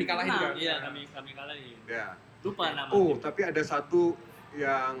 maksudnya prelim dikalahin menang. kan? Iya, kami kalahin. Ya. Lupa nama Oh, tim. tapi ada satu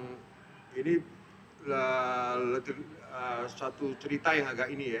yang ini satu cerita yang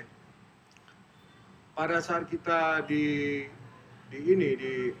agak ini ya. Pada saat kita di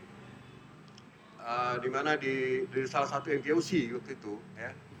mana di salah satu MPOC waktu itu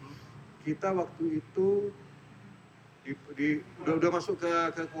ya. Kita waktu itu udah masuk ke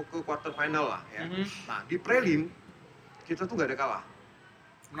quarter final lah ya. Mhm. Nah, di prelim kita tuh gak ada kalah.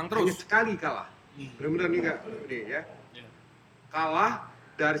 Menang Hanya terus. sekali kalah. Benar-benar nih enggak nih ya. Ya. Kalah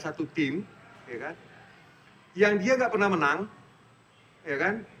dari satu tim, ya kan? Yang dia nggak pernah menang, ya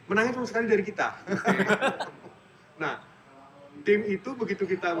kan? Menangnya cuma sekali dari kita. Nah, tim itu begitu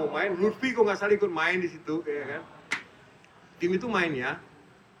kita mau main, Lutfi kok nggak salah ikut main di situ, ya kan? Tim itu mainnya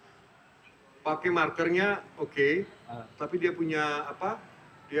pakai markernya oke, tapi dia punya apa?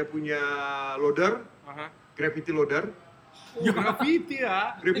 Dia punya loader, Aha. gravity loader. Ya graffiti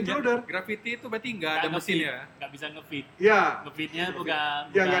ya. Gravity loader. Graffiti itu berarti nggak ada mesin ya? Nggak bisa ngefit. Ya, Ngefitnya bukan.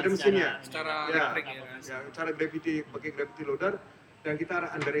 Ya, nggak ada bukan mesinnya. Secara Ya. elektrik ya. ya, cara gravity pakai gravity loader dan kita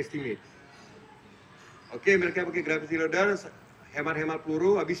underestimate. Oke, mereka pakai gravity loader, hemat-hemat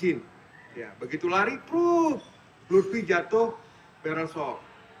peluru, habisin. Ya, begitu lari, Lutfi jatuh, barrel shock.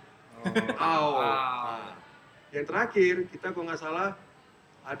 Au. Nah, yang terakhir, kita kalau nggak salah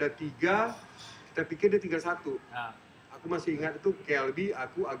ada 3, kita pikir dia 3-1. Nah, Aku masih ingat itu KLB,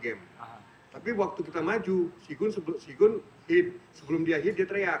 aku Agem. aha. Tapi waktu kita maju, Sigun hit, sebelum dia hit dia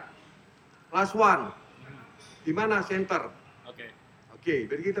teriak, last one, di mana center? Oke. Oke,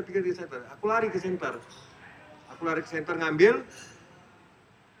 jadi kita pikir di center. Aku lari ke center ngambil,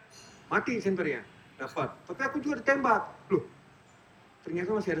 mati centernya, dapat. Tapi aku juga ditembak, loh. Ternyata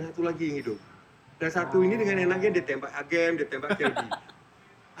masih ada satu lagi yang hidup. Dan satu ini dengan enaknya dia tembak Agem, dia tembak Kelby.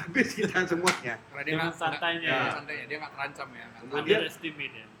 Habis kita semuanya. Karena dia Dengan nggak santainya. ya, santainya, dia nggak terancam ya. Kemudian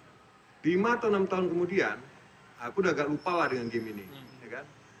Underestimate ya. 5 atau 6 tahun kemudian, aku udah agak lupa lah dengan game ini, ya kan?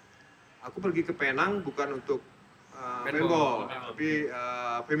 Aku pergi ke Penang bukan untuk paintball, tapi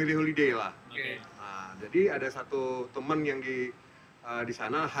family holiday lah. Oke. Nah, jadi ada satu teman yang di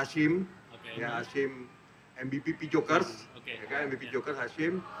sana, Hashim, Oke. ya Hashim MVP Jokers, Oke. ya kan MVP Jokers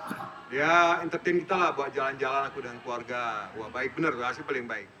Hashim, dia entertain kita lah buat jalan-jalan aku dengan keluarga. Wah baik bener, Hashim paling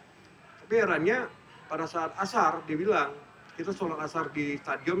baik. Tapi herannya pada saat asar dia bilang kita sholat asar di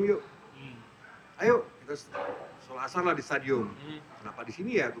stadion yuk. Ayo kita sholat asar lah di stadion. Kenapa di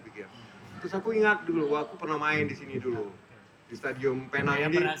sini ya aku pikir. Terus aku ingat dulu, wah, aku pernah main di sini dulu. Di stadion Penang Yang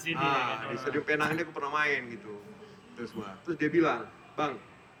ini, pernah sini, ya kan? di stadion Penang ini aku pernah main gitu. Terus dia bilang, Bang,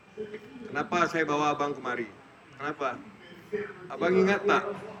 kenapa saya bawa abang kemari? Kenapa? Abang ingat tak?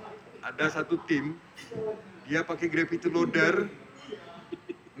 Ada satu tim, dia pakai gravity loader,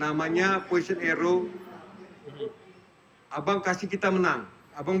 namanya Poison Arrow. Abang kasih kita menang,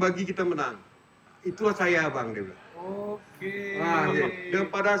 abang bagi kita menang. Itulah saya abang, dia bilang. Oke. Nah, ya.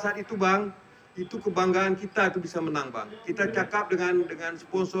 Dan pada saat itu bang, itu kebanggaan kita itu bisa menang bang. Kita cakap dengan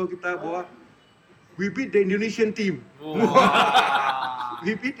sponsor kita bahwa we beat the Indonesian team.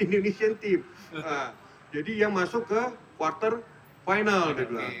 We beat the Indonesian team. Nah, jadi yang masuk ke quarter final dia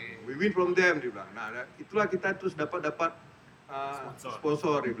bilang. We win from them dia bilang. Nah, itulah kita terus dapat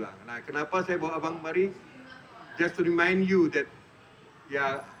sponsor dia bilang. Nah, kenapa saya bawa abang kemari? Just to remind you that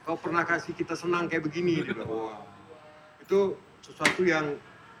ya kau pernah kasih kita senang kayak begini, dia bilang. Wah, itu sesuatu yang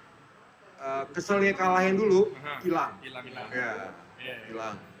keselnya kalahin dulu hilang. Ya,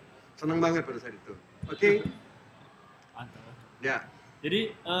 hilang. Senang banget pada saat itu. Oke. Mantap. Ya.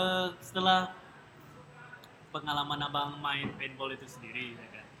 Jadi setelah pengalaman abang main paintball itu sendiri, ya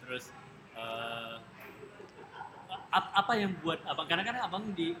kan? Terus apa yang buat abang? Karena kan abang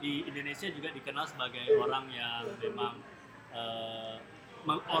di Indonesia juga dikenal sebagai orang yang memang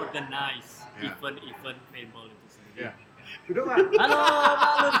mengorganize event paintball itu sendiri. Ya. Sudah Pak. Halo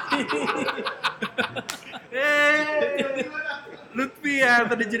Pak Lutfi. Lutfi ya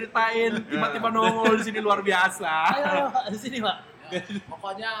tadi ceritain tiba-tiba nongol di sini luar biasa. Ayo Pak, di sini Pak.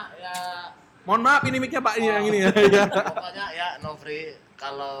 Pokoknya ya Mohon maaf ini mic-nya Pak yang ini ya. pokoknya ya no free,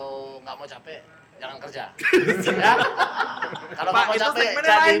 kalau nggak mau capek jangan kerja. Ya. Kalau nggak Pak mau itu capek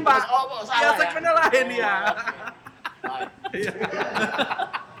segmennya lain Pak. Oh, salah Iya ya. segmennya lain ya. Baik.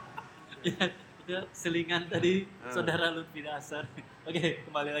 Ya, itu selingan tadi saudara Lutfi Dasar. Oke,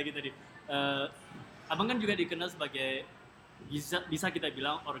 kembali lagi tadi. Abang kan juga dikenal sebagai bisa kita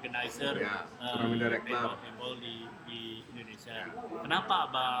bilang organizer Ya, turnamen director. paintball di Indonesia. Kenapa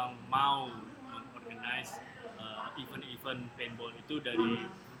abang mau mengorganize event-event paintball itu dari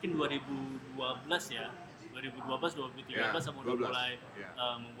mungkin 2012 ya? 2012, 2013 sama udah 12, mulai ya.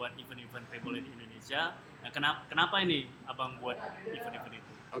 membuat event-event paintball di Indonesia. Nah, kenapa ini abang buat event-event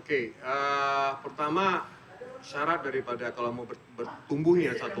itu? Oke, pertama syarat daripada kalau mau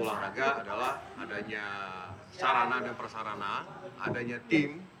bertumbuhnya satu olahraga adalah adanya sarana dan prasarana, adanya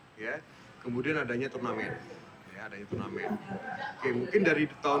tim, ya, kemudian adanya turnamen, ya, adanya turnamen. Oke, mungkin dari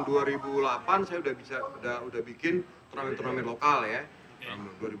tahun 2008 saya udah bikin turnamen lokal ya,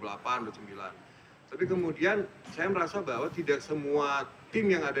 2008, 2009. Tapi kemudian saya merasa bahwa tidak semua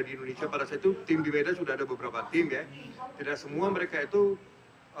tim yang ada di Indonesia pada saat itu, tim di Medan sudah ada beberapa tim ya, tidak semua mereka itu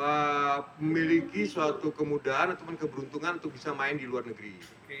memiliki suatu kemudahan ataupun keberuntungan untuk bisa main di luar negeri.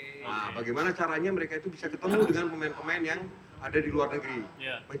 Nah, bagaimana caranya mereka itu bisa ketemu dengan pemain-pemain yang ada di luar negeri,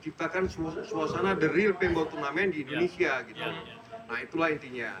 menciptakan suasana the real paintball turnamen di Indonesia gitu. Nah, itulah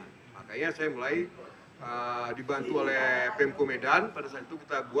intinya. Makanya saya mulai dibantu oleh Pemko Medan. Pada saat itu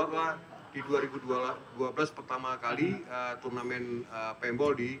kita buatlah di 2012 pertama kali turnamen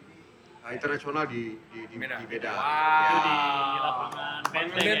paintball di internasional di Medan. Itu di lapangan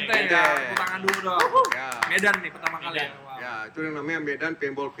Benteng ya. Tepuk tangan dulu dong. Ya. Medan nih pertama kali ya. Wow. Ya, itu yang namanya Medan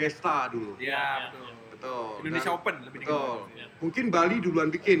Paintball Fiesta dulu. Iya, betul. Betul. Indonesia Dan- Open lebih Betul. Ya. Mungkin Bali duluan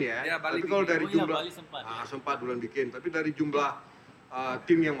bikin ya. Ya, Bali tapi kalau bikin. dari Oh iya, jumlah Bali sempat, ya. sempat duluan bikin, tapi dari jumlah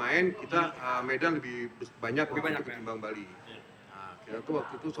tim yang main kita Medan lebih banyak Lebih banyak, ya. ketimbang Bali. Ya. Nah, kita tuh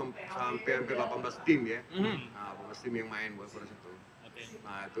waktu itu sampai hampir 18 tim ya. Mhm. Nah, 18 tim yang main buat pada situ. Oke.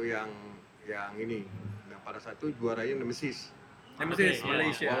 Nah, itu yang ini. Nah, pada saat itu juaranya Nemesis. Nemesis Oke,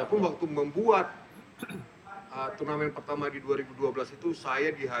 Malaysia. Walaupun waktu membuat turnamen pertama di 2012 itu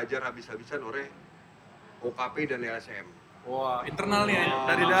saya dihajar habis-habisan oleh OKP dan LSM. Wah, internal nih ya,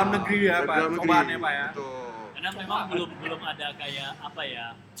 dari dalam negeri ya Dari Pak, dalam negeri, cobaannya Pak ya. Betul. Karena memang belum ada kayak apa ya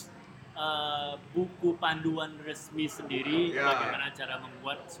buku panduan resmi sendiri Ya. bagaimana cara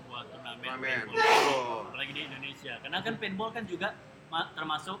membuat sebuah turnamen Turnamen, paintball, betul. apalagi di Indonesia. Karena kan paintball kan juga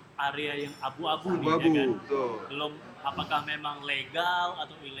termasuk area yang abu-abu nih, Abu-abu, ya kan? betul. Belum apakah memang legal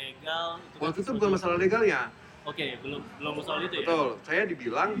atau ilegal? Itu kan Waktu itu sesuatu- bukan masalah legalnya. Oke, belum soal itu ya. Betul. Saya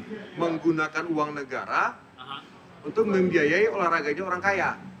dibilang menggunakan uang negara Aha. untuk membiayai olahraganya orang kaya.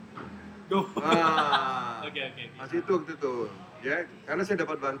 Duh. Nah, Oke. masih itu waktu itu. Ya, karena saya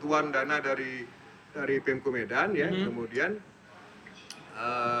dapat bantuan dana dari Pemko Medan ya, kemudian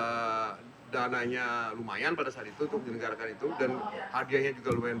dananya lumayan pada saat itu untuk menyelenggarakan itu dan hadiahnya juga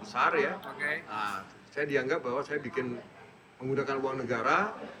lumayan besar ya. Oke. Nah, saya dianggap bahwa saya menggunakan uang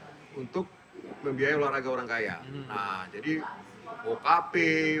negara untuk membiayai olahraga orang kaya. Nah, jadi OKP,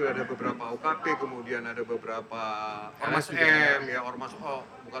 ada beberapa OKP, kemudian ada beberapa Ormas juga LSM, ya ormas,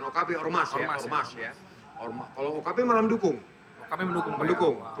 bukan OKP, ormas ya. Kalau OKP malah mendukung. Kami mendukung Pak. ya?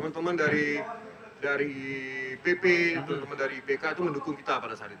 Mendukung. Wow. Teman-teman dari PP, teman-teman dari IPK itu mendukung kita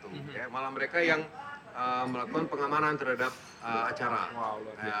pada saat itu. Ya, malah mereka yang melakukan pengamanan terhadap acara. Wow,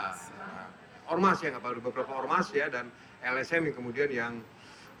 luar Ya, biasa. ormas ya, ada beberapa ormas ya, dan LSM yang kemudian yang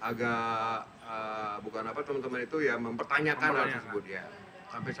agak bukan apa teman-teman itu ya mempertanyakan hal tersebut ya.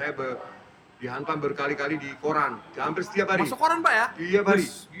 Sampai saya dihantam berkali-kali di koran, hampir setiap hari. Masuk koran Pak ya? Tiap hari.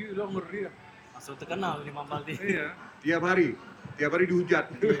 Wih, gila ngeri ya. Langsung terkenal ini Mang Palti. Iya. Tiap hari dihujat.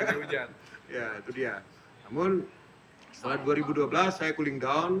 Hujan. Ya, itu dia. Namun setelah 2012 saya cooling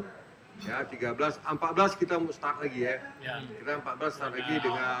down, Ya, 13, 14 kita mau start lagi ya. Ya. Kita 14 start lagi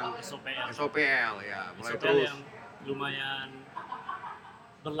dengan SOPL. SOPL ya, mulai SOPL terus. yang lumayan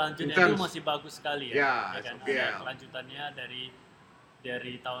berlanjutnya Intens. itu masih bagus sekali Ya, kan? SOPL. Ada kelanjutannya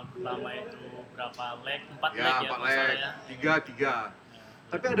dari tahun pertama itu berapa leg? 4 Ya, leg ya 4 kalau salah leg, ya. 3.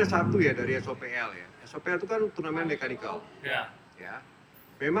 Tapi ada satu ya dari SOPL ya. SOPL itu kan turnamen mekanikal. Ya. Ya.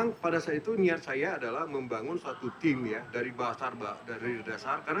 Memang pada saat itu niat saya adalah membangun suatu tim ya dari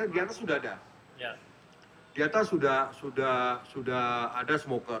dasar karena di atas sudah ada. Ya. Di atas sudah ada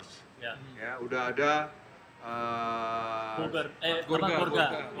smokers. Ya. Ya, udah ada Gorga.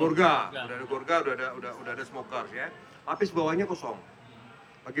 Gorga. Gorga, udah ada smokers ya. Lapis bawahnya kosong.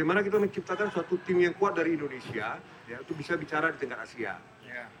 Bagaimana kita menciptakan suatu tim yang kuat dari Indonesia ya untuk bisa bicara di tingkat Asia.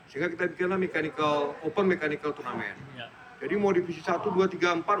 Ya. Sehingga kita bikinlah open mechanical turnamen. Ya. Jadi mau divisi 1, 2,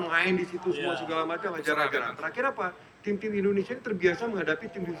 3, 4 main di situ semua Iya. segala macam ajar-ajaran. Terakhir apa? Tim-tim Indonesia ini terbiasa menghadapi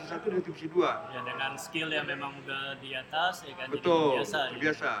tim divisi 1 dan divisi 2. Ya, dengan skill yang memang udah di atas ya kan. Betul, Jadi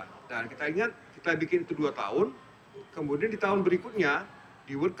terbiasa. Dan kita ingat kita bikin itu 2 tahun. Kemudian di tahun berikutnya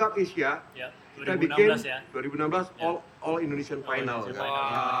di World Cup Asia Ya. kita 2016 bikin ya. 2016 Ya. all Indonesian Final. Indonesian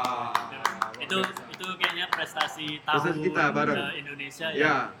Kan? Final. Itu kayaknya prestasi tahun Prestasi kita bareng. Indonesia Ya.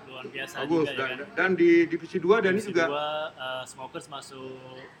 yang luar biasa Bagus. juga ya kan. Dan di divisi 2 dan ini Divisi juga 2, Smokers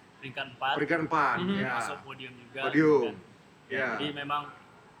masuk peringkat 4, peringkat 4. Ya. masuk podium juga. Podium. kan. Ya. Jadi memang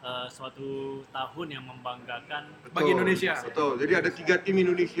suatu tahun yang membanggakan. Betul, Bagi Indonesia. Betul. Jadi ada 3 tim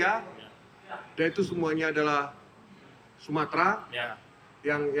Indonesia Ya. dan itu semuanya adalah Sumatera Ya.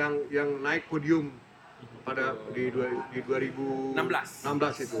 yang naik podium pada di 2016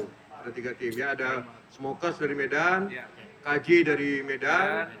 itu. Ada 3 tim ya, ada Smokers dari Medan, Ya. KJ dari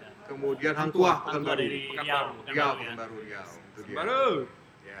Medan, kemudian Hang Tuah Hang Pekanbaru. Tuah dari Riau, Riau, Pekanbaru ya. Pekanbaru, Riau. Itu dia. Baru.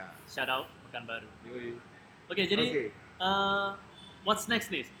 Ya. Shout out Pekanbaru. Yoi. Oke, jadi Oke. what's next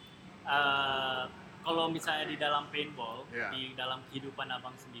nih? Kalau misalnya di dalam paintball, Ya. di dalam kehidupan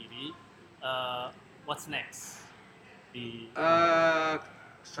abang sendiri, what's next?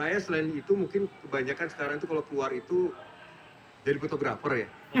 Saya selain itu mungkin kebanyakan sekarang itu kalau keluar itu jadi fotografer ya.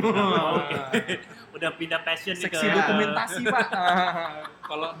 Udah pindah passion nih Seksi ke dokumentasi Pak.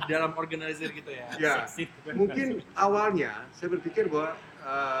 Kalau di dalam organizer gitu ya. Ya, seksi mungkin awalnya saya berpikir bahwa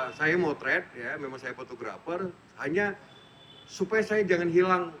saya motret ya, memang saya fotografer, hanya supaya saya jangan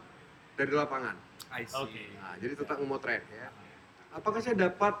hilang dari lapangan. I see. Oke. Nah, jadi tetap memotret ya. Apakah saya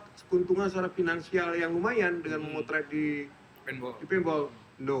dapat keuntungan secara finansial yang lumayan dengan memotret di Paintball. paintball?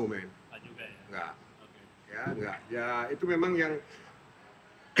 No man, Apa juga ya? enggak. Oke. Ya, enggak. Ya, itu memang yang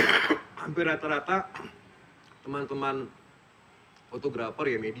hampir rata-rata teman-teman fotografer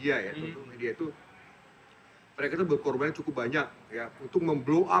ya, media ya, tentu media itu mereka tuh berkorban cukup banyak ya untuk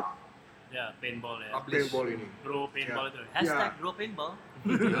memblow up Ya, paintball ya. Publish. paintball ini. Bro paintball Ya. itu. Hashtag Ya. bro paintball.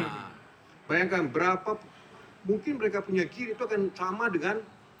 Nah, bayangkan berapa mungkin mereka punya gear itu akan sama dengan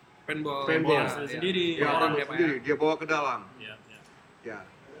Paintball. Paintball. Ya, Sendiri. ya. Orang dia, orang Pak, sendiri, dia bawa ke dalam. Ya, ya. Ya,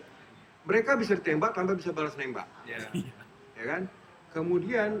 mereka bisa ditembak tanpa bisa balas nembak, Ya. ya kan?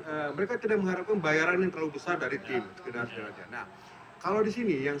 Kemudian mereka tidak mengharapkan bayaran yang terlalu besar dari tim, sekedar aja. Nah, kalau di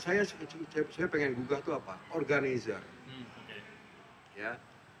sini yang saya pengen gugah tuh apa? Organizer, Oke. ya.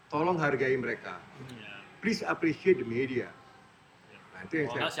 Tolong hargai mereka. Ya. Please appreciate the media. Nah, itu yang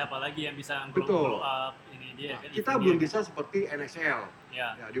Kalau nggak saya. siapa lagi yang bisa Betul. blow up ini dia kan? Kita event belum dia. bisa seperti NSL, Ya.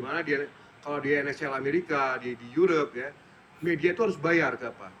 ya, di mana dia kalau di NSL Amerika, di Europe ya, media itu harus bayar ke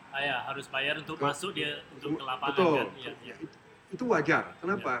apa? Ya, harus bayar untuk Ke- masuk dia untuk ke lapangan Betul. kan. Iya, iya. Itu wajar.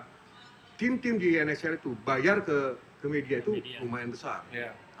 Kenapa? Tim-tim di NSL itu bayar ke media itu Media. lumayan besar.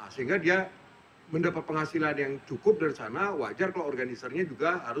 Ya. Nah, sehingga dia mendapat penghasilan yang cukup dari sana, wajar kalau organisernya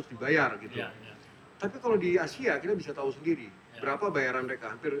juga harus dibayar gitu. Iya, iya. Tapi kalau di Asia kita bisa tahu sendiri Ya. berapa bayaran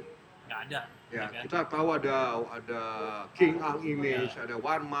mereka. Hampir Nggak ada. ya, kan? kita tahu ada King Ang Image, ada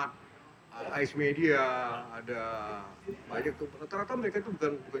Warmat, Ice Media, ada banyak tuh. Rata-rata mereka itu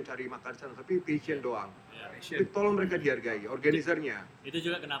bukan cari makan sana, tapi passion doang. Ya. Jadi tolong mereka dihargai, organisernya. Itu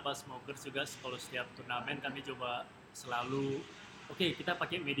juga kenapa Smokers juga kalau setiap turnamen kami coba selalu oke, kita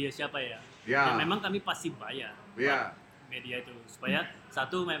pakai media siapa ya? Ya. Dan memang kami pasti bayar Ya. buat media itu supaya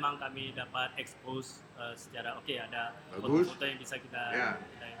satu memang kami dapat expose secara oke ada Bagus. foto-foto yang bisa kita Ya.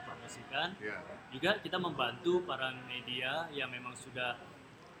 promosikan. Ya. Juga kita membantu para media yang memang sudah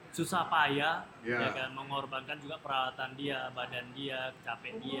susah payah Ya. ya kan mengorbankan juga peralatan dia, badan dia,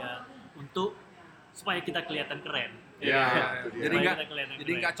 capek dia untuk supaya kita kelihatan keren. Ya, kan? itu dia. Supaya Jadi nggak kita kelihatan jadi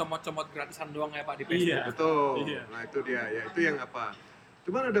keren. nggak comot-comot gratisan doang ya Pak di Iya. Facebook. Betul. Iya. Nah itu dia. Ya itu yang apa?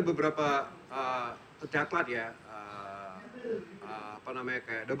 Cuman ada beberapa tercatat ya. Apa namanya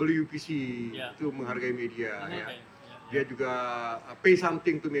kayak WPC Ya. itu menghargai media Oke, ya. ya, ya. dia juga pay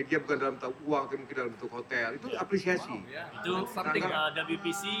something to media, bukan dalam bentuk uang, tapi mungkin dalam bentuk hotel. Itu apresiasi. Itu Something.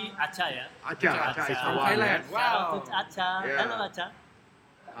 WPC Aca ya. Aca From Isawan, Thailand. ya. Wow. Shout out to Aca. Yeah. Halo Aca.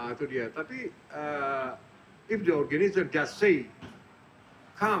 Itu dia. Tapi if the organizer just say,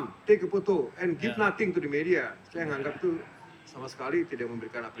 come, take a photo and give Yeah. nothing to the media, saya menganggap itu sama sekali tidak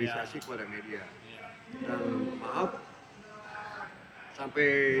memberikan apresiasi Yeah. kepada media. Yeah. Dan maaf,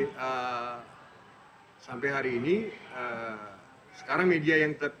 sampai hari ini sekarang media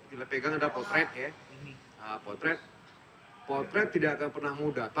yang kita pegang adalah potret ya. Potret tidak akan pernah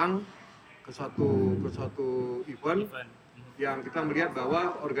mau datang ke suatu event yang kita melihat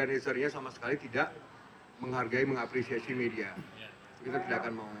bahwa organisernya sama sekali tidak menghargai, mengapresiasi media. Yeah. Kita tidak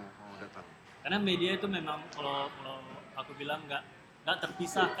akan mau datang. Karena media itu memang kalau aku bilang nggak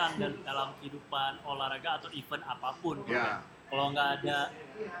terpisahkan dalam kehidupan olahraga atau event apapun. Ya. Kalau nggak ada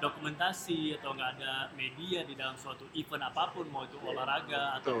dokumentasi atau nggak ada media di dalam suatu event apapun, mau itu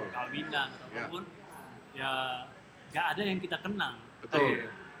olahraga atau Betul. kawinan atau Ya. apapun, ya nggak ada yang kita kenang. Betul.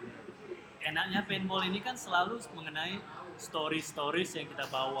 Enaknya paintball ini kan selalu mengenai stories yang kita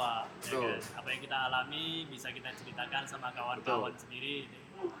bawa, ya Betul. kan? Apa yang kita alami bisa kita ceritakan sama kawan-kawan sendiri.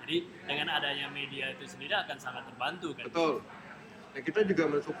 Jadi dengan adanya media itu sendiri akan sangat terbantu kan. Betul. Dan kita juga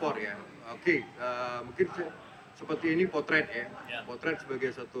mensupport ya. Oke, mungkin seperti ini potret ya. Ya. Potret sebagai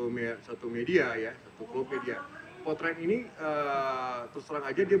satu media ya, satu klub media. Potret ini terus terang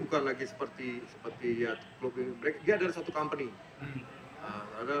aja dia bukan lagi seperti ya klub ini. Dia adalah satu company.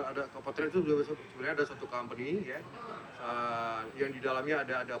 Ada potret itu sebenarnya ada satu company ya. Yang di dalamnya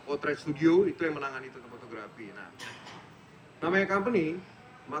ada potret studio itu yang menangani itu fotografi. Nah, namanya company,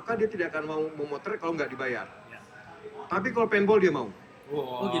 maka dia tidak akan mau memotret kalau nggak dibayar. Ya. Tapi kalau paintball dia mau.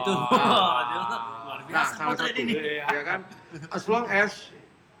 Oh gitu. Dia luar Nah, biasa salah potret satu, ini. ya kan? As long as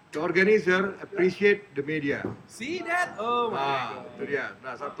the organizer appreciate the media. See that? Oh my Nah, god. itu dia.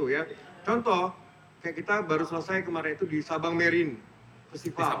 Nah, satu ya. Contoh, kayak kita baru selesai kemarin itu di Sabang Marine Di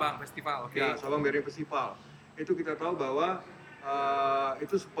Festival. Sabang Festival, oke. Ya, Sabang Marine Festival. Itu kita tahu bahwa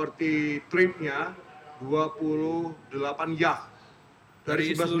itu seperti tripnya 28 yacht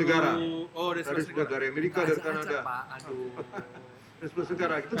dari 11 seluruh- negara. Oh, dari 11 negara. Dari Amerika, dari Ajak-ajak, Kanada. Pak. Aduh. Dari 11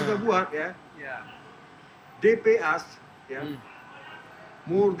 negara. Itu kita buat ya. Ya. They pay us ya, Hmm.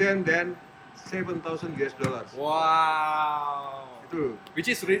 more than $7,000 US. Wow. Itu. Which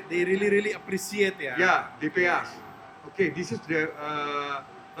is they really appreciate ya. Ya, they pay us. Oke, this is the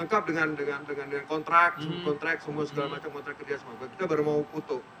lengkap dengan kontrak, semua segala macam kontrak kerja semua. Kita baru mau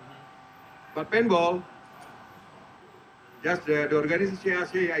foto. But paintball, just the organization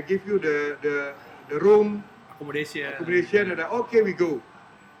say, I give you the room, accommodation, ada okay we go.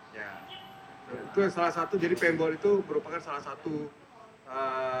 Ya, itu salah satu. Jadi paintball itu merupakan salah satu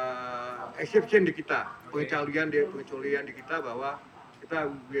exception di kita, pengecualian di kita bahwa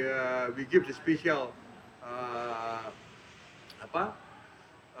kita we give the special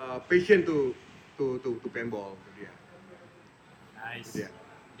passion to paintball. Itu dia. Nice. Iya.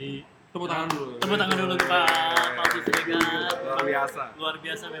 Di Tepuk tangan dulu. Tepuk tangan dulu Pak Palti Siregar. Luar biasa. Luar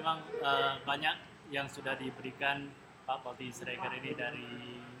biasa memang banyak yang sudah diberikan Pak Palti Siregar ini dari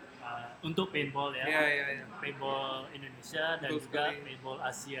untuk paintball ya. Iya. Paintball Indonesia dan Betul juga sekali. paintball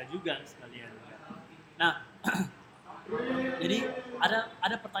Asia juga sekalian. Nah, jadi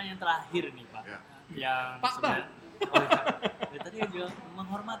ada pertanyaan terakhir nih Pak. Ya. Yang Pak, sebenarnya dari tadi juga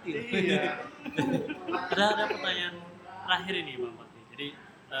menghormati. Iya. ada pertanyaan terakhir ini Bang Palti. Jadi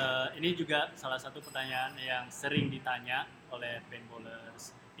ini juga salah satu pertanyaan yang sering ditanya oleh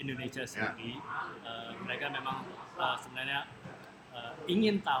paintballers Indonesia sendiri. Mereka memang sebenarnya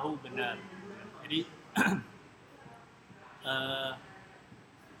ingin tahu benar. Jadi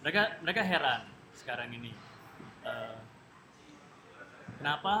mereka heran sekarang ini.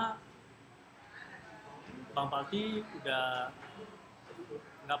 Kenapa Bang Palti udah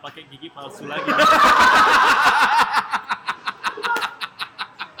nggak pakai gigi palsu lagi?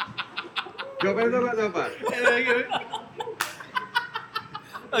 Jawabannya apa?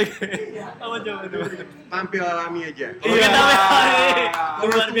 Oke, apa coba dulu? Tampil alami aja. Iya,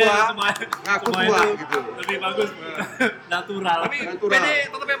 luar tua, biasa semua. ngaku Semua tua, itu gitu. lebih bagus, natural. Tapi Natural. pede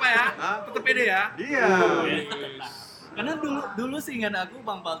tetap ya Pak ya? Hah? Tetap pede ya? Iya. Karena dulu seingat aku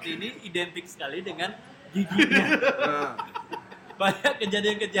Bang Palti ini identik sekali dengan giginya. Nah, Banyak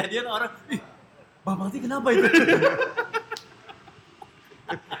kejadian-kejadian orang, ih, Bang Palti kenapa itu?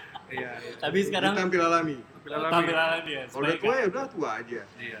 Iya. Tapi sekarang tampil alami. tampilan dia. Kalau udah tua ya udah tua aja.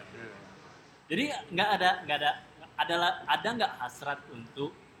 Iya. Jadi nggak ada nggak hasrat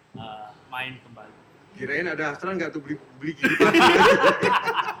untuk main kembali? Kirain ada hasrat nggak tuh beli gigi palsu?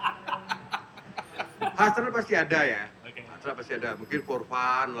 Hasrat pasti ada ya. acara pasti ada, mungkin for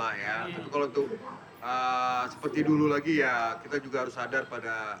fun lah ya. Tapi kalau untuk seperti dulu lagi ya kita juga harus sadar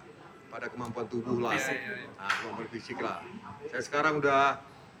pada kemampuan tubuh lah, nah, kemampuan fisik lah. Saya sekarang udah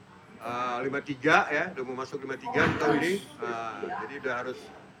 53 ya, udah mau masuk 53 di tahun ini, jadi udah harus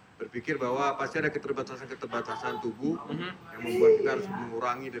berpikir bahwa pasti ada keterbatasan tubuh yang membuat kita harus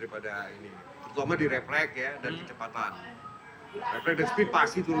mengurangi daripada ini, terutama di refleks ya dan kecepatan. Refleks dan speed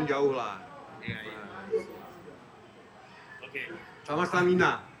pasti turun jauh lah. Oke. Sama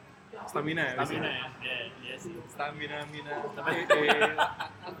stamina. Stamina ya. Stamina ya. Iya sih. Stamina.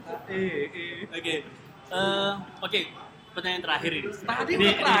 Oke. Pertanyaan terakhir ini. Tadi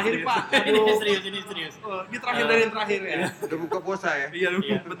udah terakhir, Pak. Ini serius. Oh, ini terakhir dari yang terakhir ya. Udah buka puasa ya? Iya,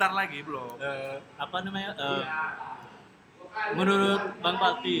 Iya. bentar lagi belum. Apa namanya? Menurut Bang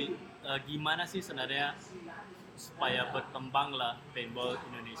Palti, gimana sih sebenarnya supaya berkembanglah paintball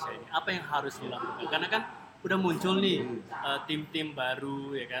Indonesia ini? Apa yang harus dilakukan? Karena kan udah muncul nih tim-tim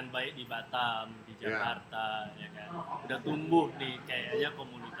baru ya kan, baik di Batam, di Jakarta ya kan. Udah tumbuh nih kayaknya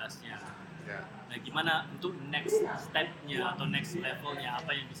komunitasnya. Ya. Nah, gimana untuk next step-nya atau next level-nya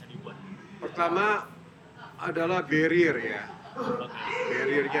apa yang bisa dibuat? Pertama adalah barrier ya. Oke.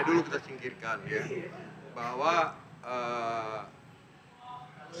 Barriernya dulu kita singkirkan ya. Bahwa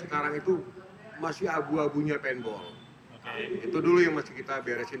sekarang itu masih abu-abunya paintball. Oke. Itu dulu yang masih kita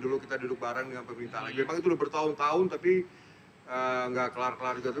beresin dulu, kita duduk bareng dengan pemerintah lagi. Memang itu udah bertahun-tahun tapi nggak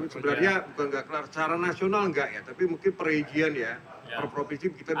kelar-kelar juga. Tapi sebenarnya bukan nggak kelar, secara nasional nggak ya. Tapi mungkin perizian ya, per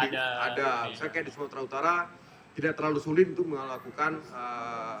provinsi kita ada. Misalnya kayak di Sumatera Utara tidak terlalu sulit untuk melakukan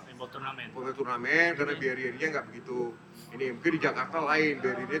paintball turnamen karena barriernya nggak begitu. Ini mungkin di Jakarta lain,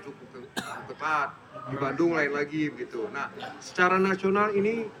 barriernya cukup ketat. Di Bandung lain lagi begitu. Nah, secara nasional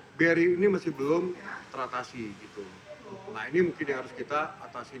ini barrier ini masih belum teratasi gitu. Nah, ini mungkin yang harus kita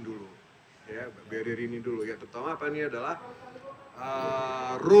atasin dulu. Ya, barrier ini dulu ya. Terutama apa ini adalah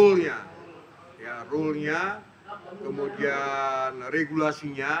rule-nya. Ya, rule-nya, kemudian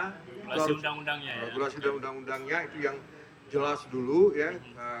regulasinya, Regulasi undang-undangnya ya. regulasi dan undang-undangnya itu yang jelas dulu ya.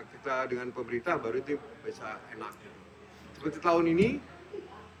 Kita dengan pemerintah baru itu bisa enak. Seperti tahun ini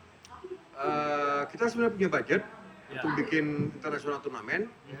kita sebenarnya punya budget untuk bikin internasional turnamen.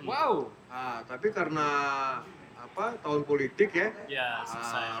 Wow. Tapi karena tahun politik ya,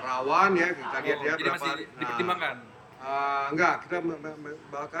 rawan ya, kita lihat ya Jadi berapa. masih dipertimbangkan. Enggak, kita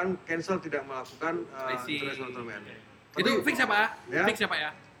bahkan cancel tidak melakukan see. international turnamen. Itu fix ya, Pak? Ya. Fix ya, Pak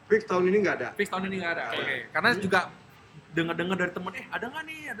ya? Fix tahun ini nggak ada. Fix tahun ini nggak ada. Oke. Karena juga dengar dari temen, ada nggak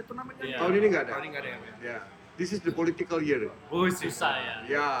nih, ada turnamen kan? Tahun ini nggak ada. Tahun ini nggak ada ya. Ya, this is the political year. Oh, susah ya.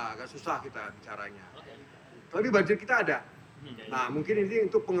 Ya, agak susah kita bicaranya. Tapi budget kita ada. Nah, mungkin ini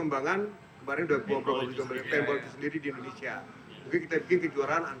untuk pengembangan, kemarin udah ngobrol juga dengan paintball itu sendiri di Indonesia. Mungkin kita bikin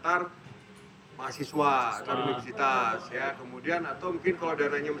kejuaraan antar mahasiswa, antar universitas ya. Kemudian atau mungkin kalau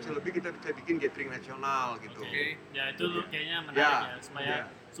dananya masih lebih kita bisa bikin gathering nasional gitu. Oke. Ya itu kayaknya menarik ya, supaya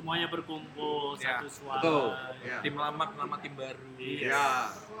semuanya berkumpul satu suara. Betul. Ya. Tim lama nama tim baru.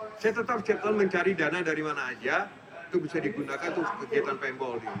 Ya, saya tetap setiap tahun mencari dana dari mana aja itu bisa digunakan untuk kegiatan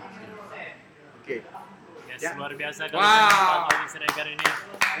paintball di Indonesia. Oke. Yes, luar biasa Wow. kalau Palti Siregar ini.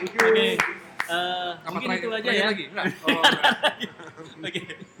 Thank you. Oke, Apa mungkin terakhir- itu aja terakhir ya. lagi? Enggak. Oh, enggak. Oke,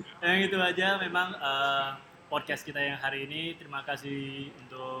 yang itu aja memang podcast kita yang hari ini. Terima kasih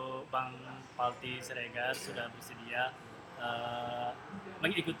untuk Bang Palti Siregar sudah bersedia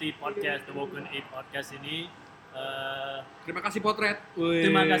mengikuti podcast The Woken Podcast ini. Terima kasih Potret.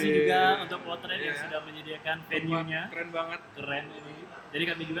 Terima kasih juga untuk Potret yang sudah menyediakan venue-nya. Keren banget. Keren ini. Jadi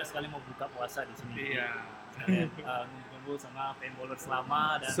kami juga sekali mau buka puasa di sini. Iya. Sekalian ngumpul sama paintballers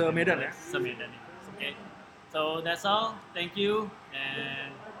lama dan Semedan ya? Semedan ini. Oke. So that's all. Thank you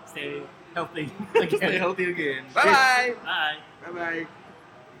and stay healthy. Stay healthy again. Bye. Bye. Bye bye.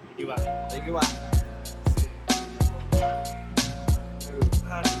 Thank you, Bang. Thank you,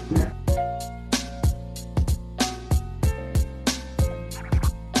 Pak.